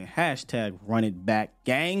do, man. Hashtag run it back,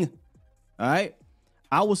 gang. All right.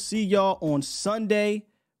 I will see y'all on Sunday,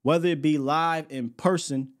 whether it be live in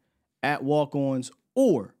person at Walk-Ons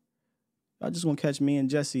or y'all just gonna catch me and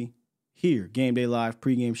Jesse here. Game Day Live,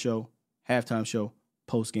 pregame show, halftime show,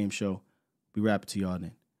 postgame show. We wrap it to y'all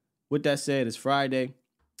then. With that said, it's Friday.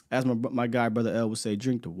 As my guy, Brother L, would say,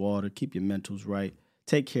 drink the water, keep your mentals right,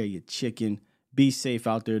 take care of your chicken, be safe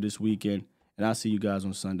out there this weekend, and I'll see you guys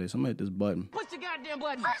on Sunday. So I'm going to hit this button. Push the goddamn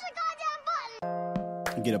button. Push the goddamn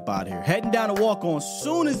button. And get up out of here. Heading down to Walk-On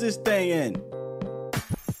soon as this thing ends.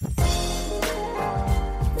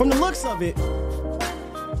 From the looks of it,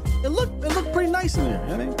 it looked pretty nice in there.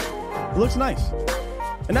 You know what I mean? It looks nice.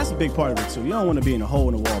 And that's a big part of it, too. You don't want to be in a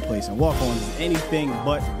hole-in-the-wall place, and Walk-On is anything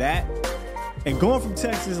but that. And going from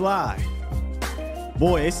Texas Live,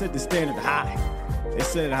 boy, they set the standard high. They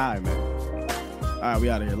set it high, man. All right,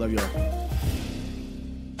 we out of here. Love y'all.